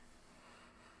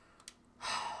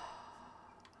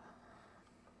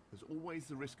 Always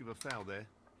the risk of a foul there.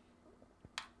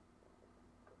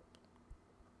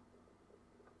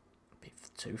 A bit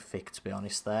too thick, to be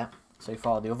honest, there. So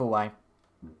far the other way.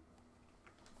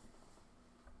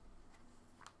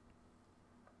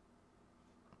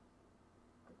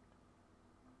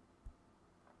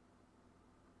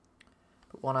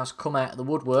 But one has come out of the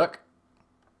woodwork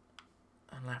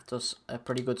and left us a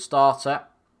pretty good starter.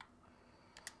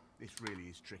 This really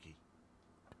is tricky.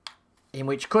 In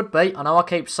which could be, I know I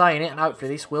keep saying it, and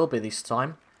hopefully this will be this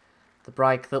time, the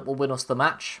break that will win us the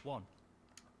match. One.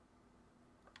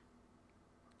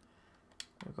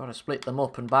 We've got to split them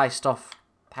up, and based off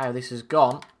how this has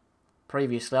gone,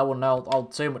 previously I wouldn't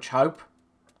hold too much hope.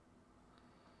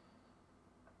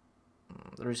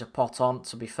 There is a pot on,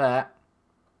 to be fair.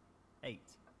 8.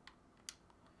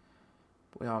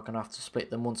 But we are going to have to split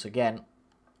them once again.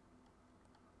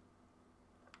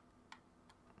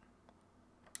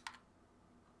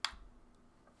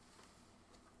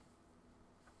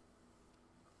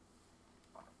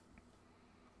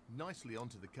 Nicely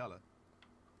onto the colour.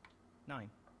 9.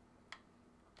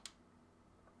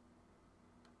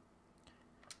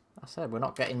 I said we're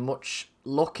not getting much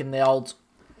luck in the old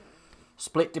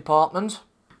split department.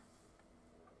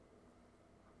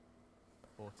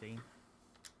 14.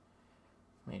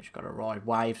 We've just got to ride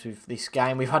waves with this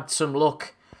game. We've had some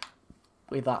luck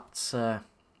with that.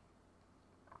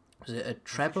 Was it a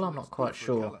treble? I'm not quite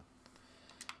sure.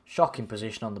 Shocking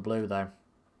position on the blue, though.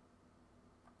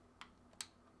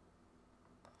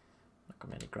 Not got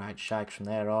many great shakes from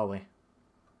there, are we?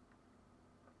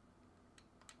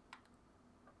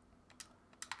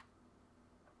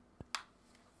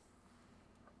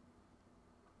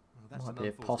 Might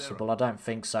be possible. I don't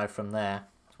think so from there.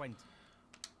 20.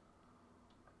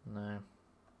 No.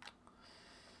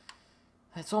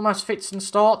 It's almost fits and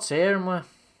starts here, and we're,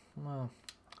 well,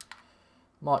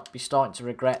 might be starting to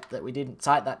regret that we didn't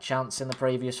take that chance in the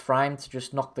previous frame to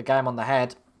just knock the game on the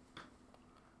head.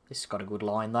 This has got a good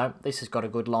line, though. This has got a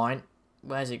good line.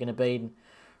 Where's it going to be in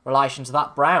relation to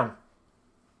that brown?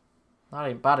 That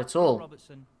ain't bad at all.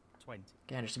 Robertson, 20.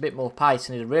 Again, just a bit more pace,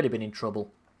 and he'd have really been in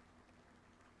trouble.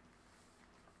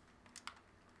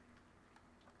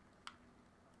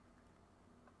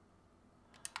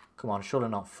 Come on, surely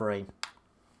not free.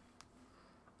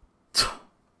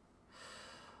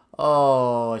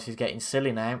 Oh, this is getting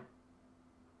silly now.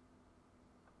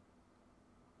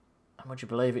 And would you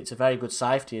believe it's a very good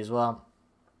safety as well?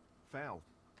 Foul.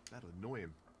 That'll annoy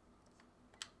him.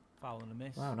 Foul and a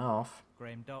miss. Well, off.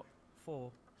 Graham Dock, 4.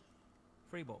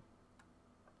 Free ball.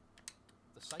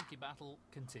 The safety battle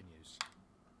continues.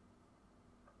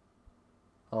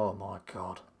 Oh my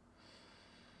God.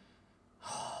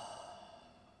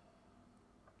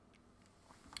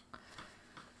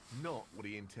 Not what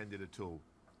he intended at all.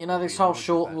 You know, this whole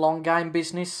short and long game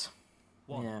business?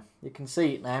 1. Yeah, you can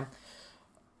see it now.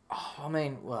 Oh, I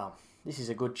mean, well, this is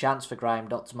a good chance for Graham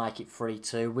Dott to make it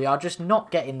 3-2. We are just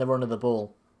not getting the run of the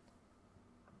ball.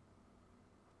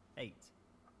 8.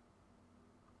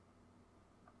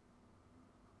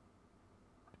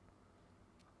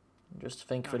 Just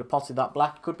think if we'd have potted that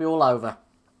black, it could be all over.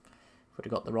 If we'd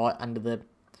have got the right end of the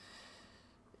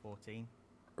 14.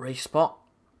 respot.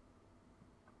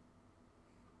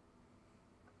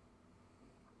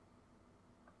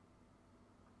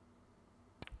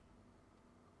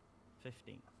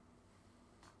 15.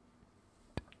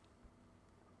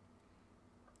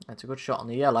 That's a good shot on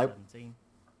the yellow. 17.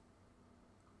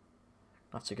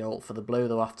 Have to go up for the blue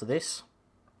though after this.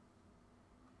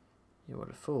 You would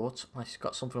have thought, unless he's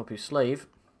got something up his sleeve.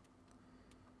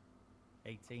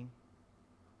 18.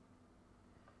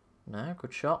 No,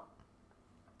 good shot.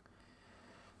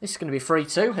 This is going to be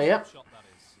 3-2 here. Shot that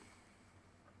is.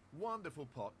 Wonderful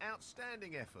pot.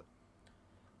 Outstanding effort.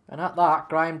 And at that,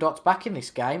 Graham Dott's back in this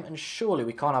game, and surely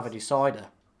we can't have a decider.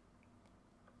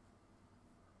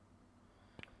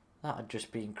 That would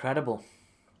just be incredible.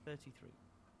 33.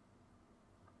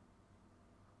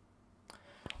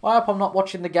 Well, I hope I'm not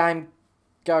watching the game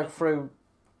go through,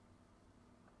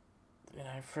 you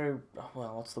know, through,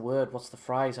 well, what's the word, what's the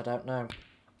phrase, I don't know.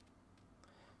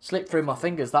 Slipped through my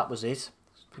fingers, that was it.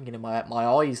 Thinking in my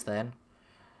eyes then.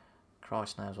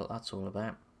 Christ knows what that's all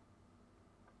about.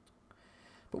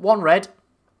 But one red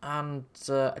and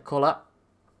a colour.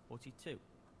 42.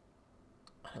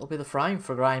 It'll be the frame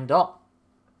for Graham Dott.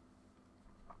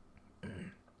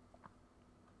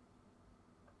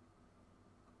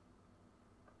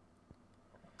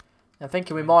 I'm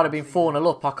thinking we might have been 4-0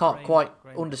 up. I can't quite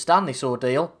understand this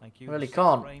ordeal. I really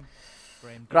can't.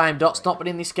 Graham Dott's not been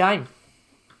in this game.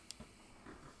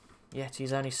 Yet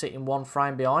he's only sitting one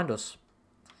frame behind us.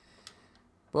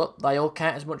 But they all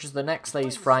count as much as the next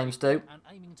these frames do. And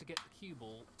aiming to get the cue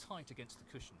ball tight against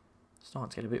the cushion. Starting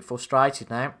to get a bit frustrated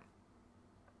now.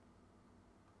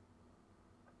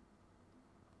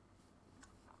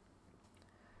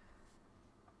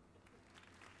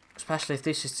 Especially if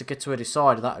this is to get to a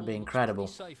decider, that would be incredible.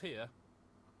 Safe here.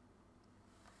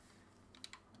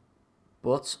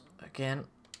 But, again,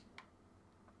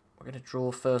 we're going to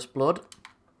draw first blood.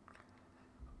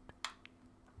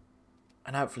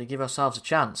 And hopefully give ourselves a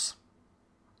chance.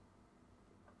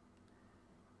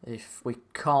 If we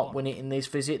can't win it in this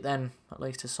visit, then at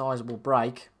least a sizable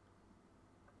break.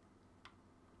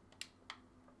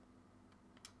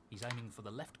 He's aiming for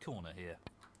the left corner here.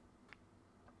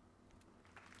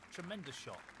 Tremendous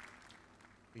shot.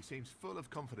 He seems full of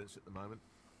confidence at the moment.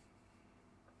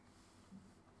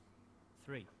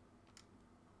 3.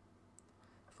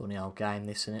 Funny old game,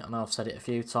 this, isn't it? I know I've said it a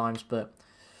few times, but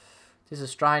it is a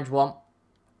strange one.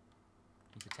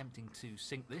 He's attempting to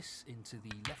sink this into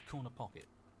the left corner pocket.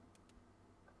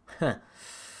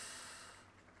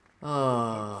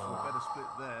 Oh. Better split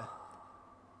there.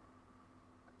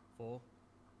 4.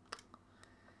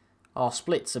 Our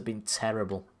splits have been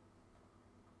terrible.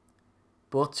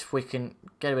 But if we can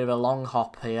get a bit of a long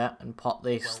hop here and pot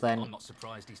this, Well, then I'm not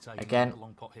surprised he's taking again, a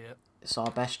long pot here. it's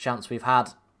our best chance we've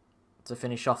had to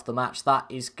finish off the match. That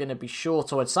is going to be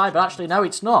short, I would say, but actually, no,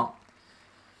 it's not.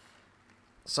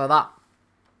 So that,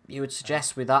 you would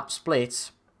suggest with that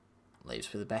split, leaves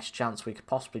for the best chance we could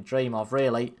possibly dream of,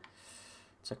 really,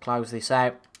 to close this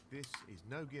out. This is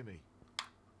no gimme.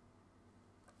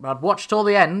 But I'd watch till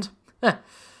the end,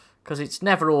 because it's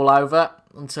never all over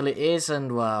until it is,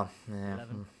 and, well, yeah.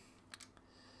 11.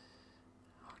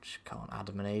 I just can't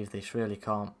Adam and Eve this, really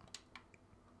can't.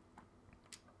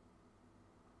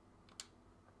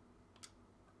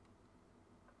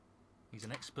 He's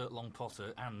an expert long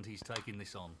potter, and he's taking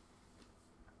this on.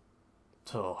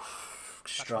 Oh,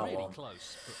 That's strong really one.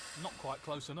 close, but not quite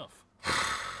close enough.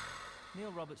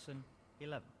 Neil Robertson,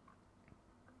 11.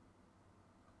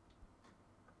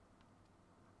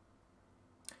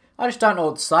 I just don't know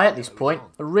what to say at this point.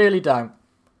 I really don't.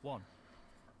 1.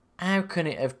 How can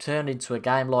it have turned into a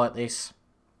game like this?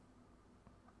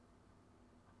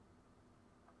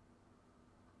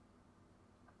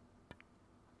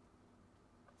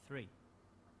 Three.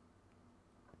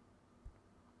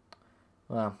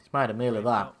 Well, he's made a meal of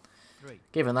that. 3.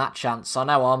 Given that chance, I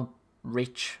know I'm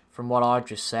rich from what I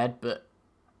just said, but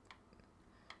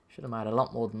should have made a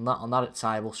lot more than that on that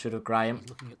table, should have Graham. He's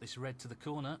looking at this red to the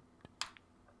corner.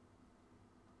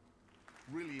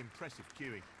 Really impressive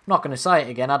cueing. I'm not going to say it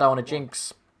again, I don't want to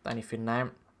jinx anything now.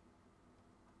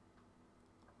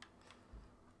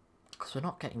 Because we're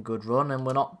not getting good run and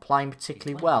we're not playing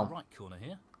particularly He's well. Right corner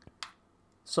here.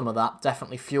 Some of that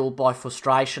definitely fueled by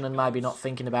frustration and maybe not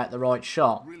thinking about the right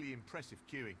shot. Really impressive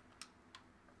cueing.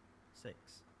 6.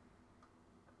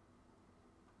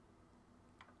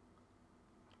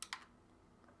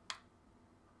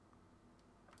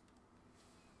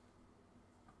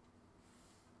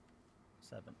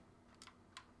 Seven.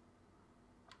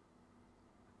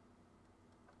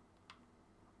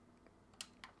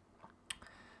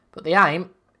 But the aim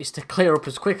is to clear up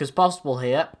as quick as possible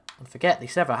here and forget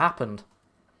this ever happened.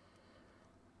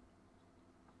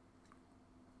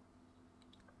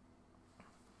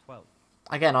 12.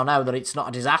 Again, I know that it's not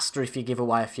a disaster if you give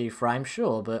away a few frames,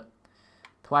 sure, but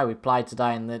the way we played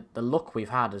today and the luck we've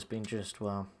had has been just,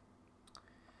 well,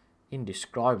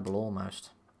 indescribable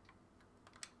almost.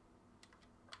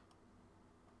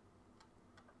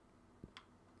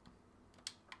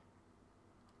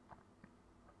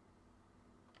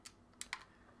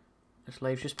 Just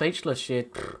leaves you speechless, you...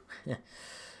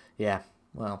 Yeah,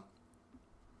 well.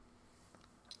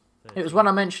 It was when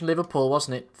I mentioned Liverpool,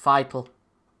 wasn't it? Fatal.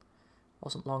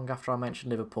 Wasn't long after I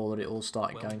mentioned Liverpool that it all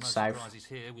started Well, going no south. surprises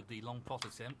here with the long pot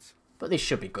attempt. But this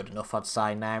should be good enough, I'd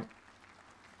say now.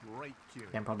 Great cueing.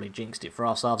 Again, probably jinxed it for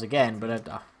ourselves again, but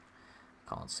I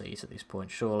can't see it at this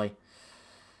point, surely.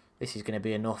 This is going to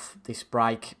be enough, this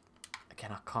break.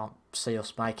 Again, I can't see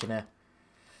us making a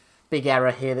big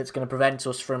error here that's going to prevent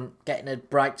us from getting a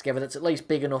break together that's at least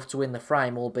big enough to win the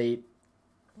frame, albeit,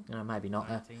 you know, maybe not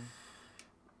 19.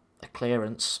 a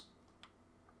clearance.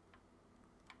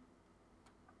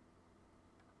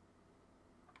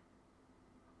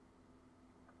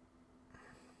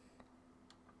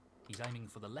 He's aiming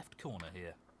for the left corner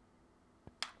here.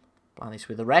 Playing this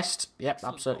with the rest. Yep,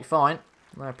 absolutely fine.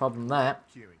 No problem there.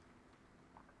 Cueing.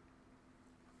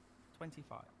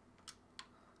 25.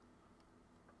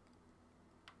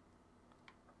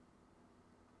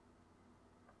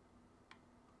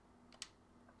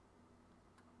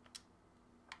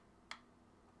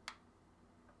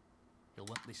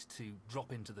 this to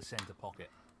drop into the centre pocket.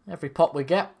 Every pot we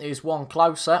get is one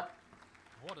closer.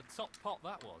 What a top pot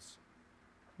that was.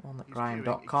 One that He's Graham doing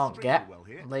Dot can't extremely get. well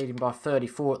here. Leading by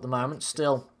 34 at the moment.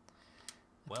 Still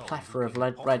a Well, plethora of he's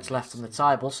looking reds hot left in on the this.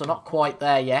 table, so not quite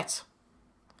there yet.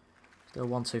 Still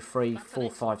 1, 2, 3, 4,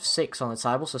 5, 6 on the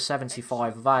table, so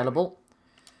 75 available.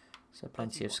 So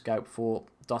plenty of scope for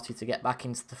Dotty to get back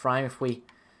into the frame if we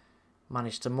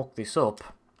manage to muck this up.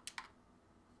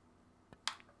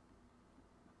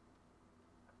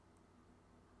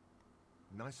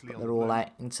 Nicely But on they're the all boat. out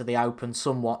into the open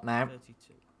somewhat now.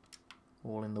 32.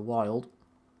 All in the wild.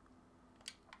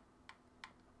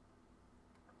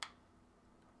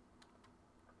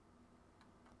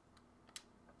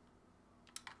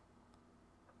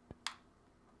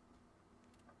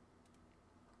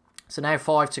 So now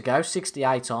 5 to go,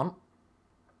 68 on.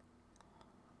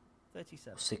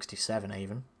 37. 67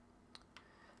 even.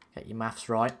 Get your maths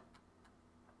right.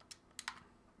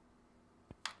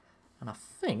 And I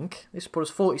think this put us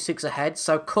 46 ahead,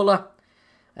 so colour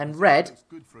and red, Looks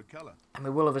good for a colour. and we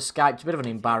will have escaped a bit of an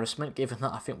embarrassment, given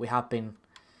that I think we have been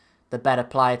the better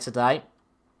player today.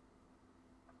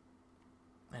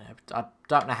 You know, I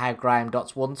don't know how Graham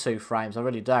Dot's won 2 frames, I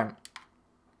really don't.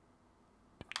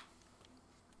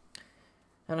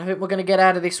 And I think we're going to get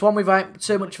out of this one without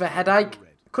too much of a headache.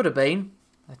 Could have been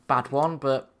a bad one,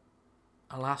 but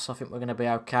alas, I think we're going to be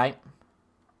okay.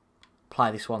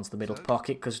 Play this one to the middle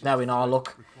pocket, because knowing our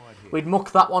luck, Required here. we'd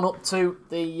muck that one up to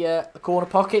the corner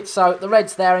pocket. So the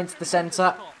red's there into the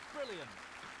centre. Brilliant.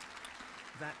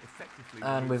 That effectively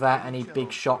And removes without any any big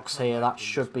chance shocks for a here, comeback that in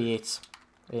should this be match.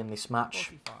 it in this match.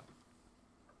 45.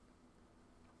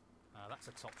 That's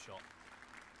a top shot.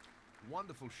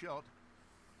 Wonderful shot.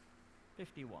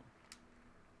 51.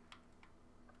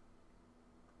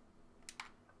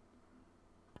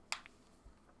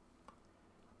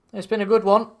 It's been a good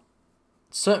one.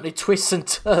 Certainly twists and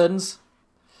turns.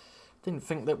 Didn't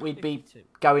think that we'd be 52.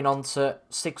 going on to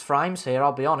 6 frames here,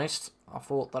 I'll be honest. I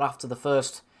thought that after the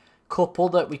first couple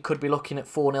that we could be looking at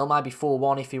 4-0, maybe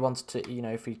 4-1 if he wanted to, you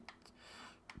know, if he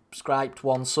scraped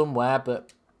one somewhere,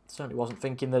 but certainly wasn't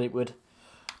thinking that it would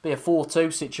be a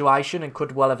 4-2 situation and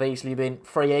could well have easily been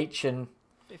 3 each, and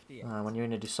 58. when you're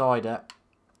in a decider,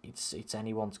 it's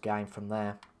anyone's game from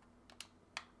there.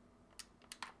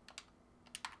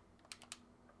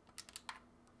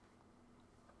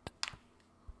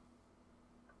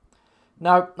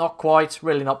 No, not quite.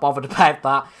 Really not bothered about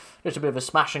that. Just a bit of a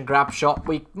smash and grab shot.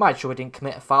 We made sure we didn't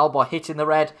commit a foul by hitting the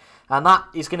red. And that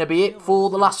is going to be it for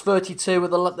the last 32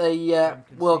 of the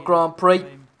World Grand Prix.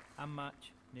 Frame and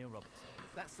match, Neil Robertson.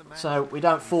 That's the man. So we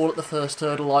don't fall at the first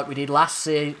hurdle like we did last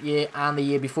year and the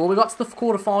year before. We got to the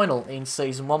quarter-final in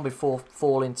Season 1 before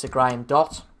falling to Graham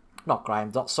Dot. Not Graham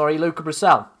Dot, sorry, Luca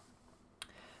Brissell.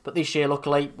 But this year,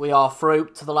 luckily, we are through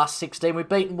to the last 16. We've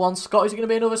beaten one Scot. Is it going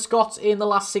to be another Scot in the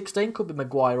last 16? Could be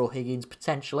Maguire or Higgins,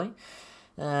 potentially.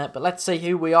 But let's see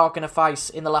who we are going to face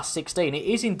in the last 16. It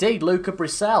is indeed Luca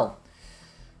Brissell.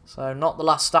 So not the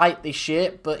last 8 this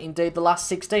year, but indeed the last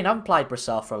 16. I haven't played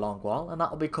Brissell for a long while, and that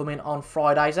will be coming on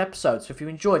Friday's episode. So if you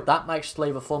enjoyed that, make sure to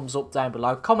leave a thumbs up down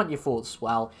below. Comment your thoughts as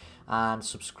well, and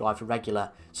subscribe for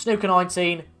regular Snooker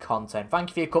 19 content.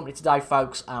 Thank you for your company today,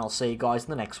 folks, and I'll see you guys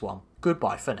in the next one.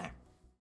 Goodbye for now.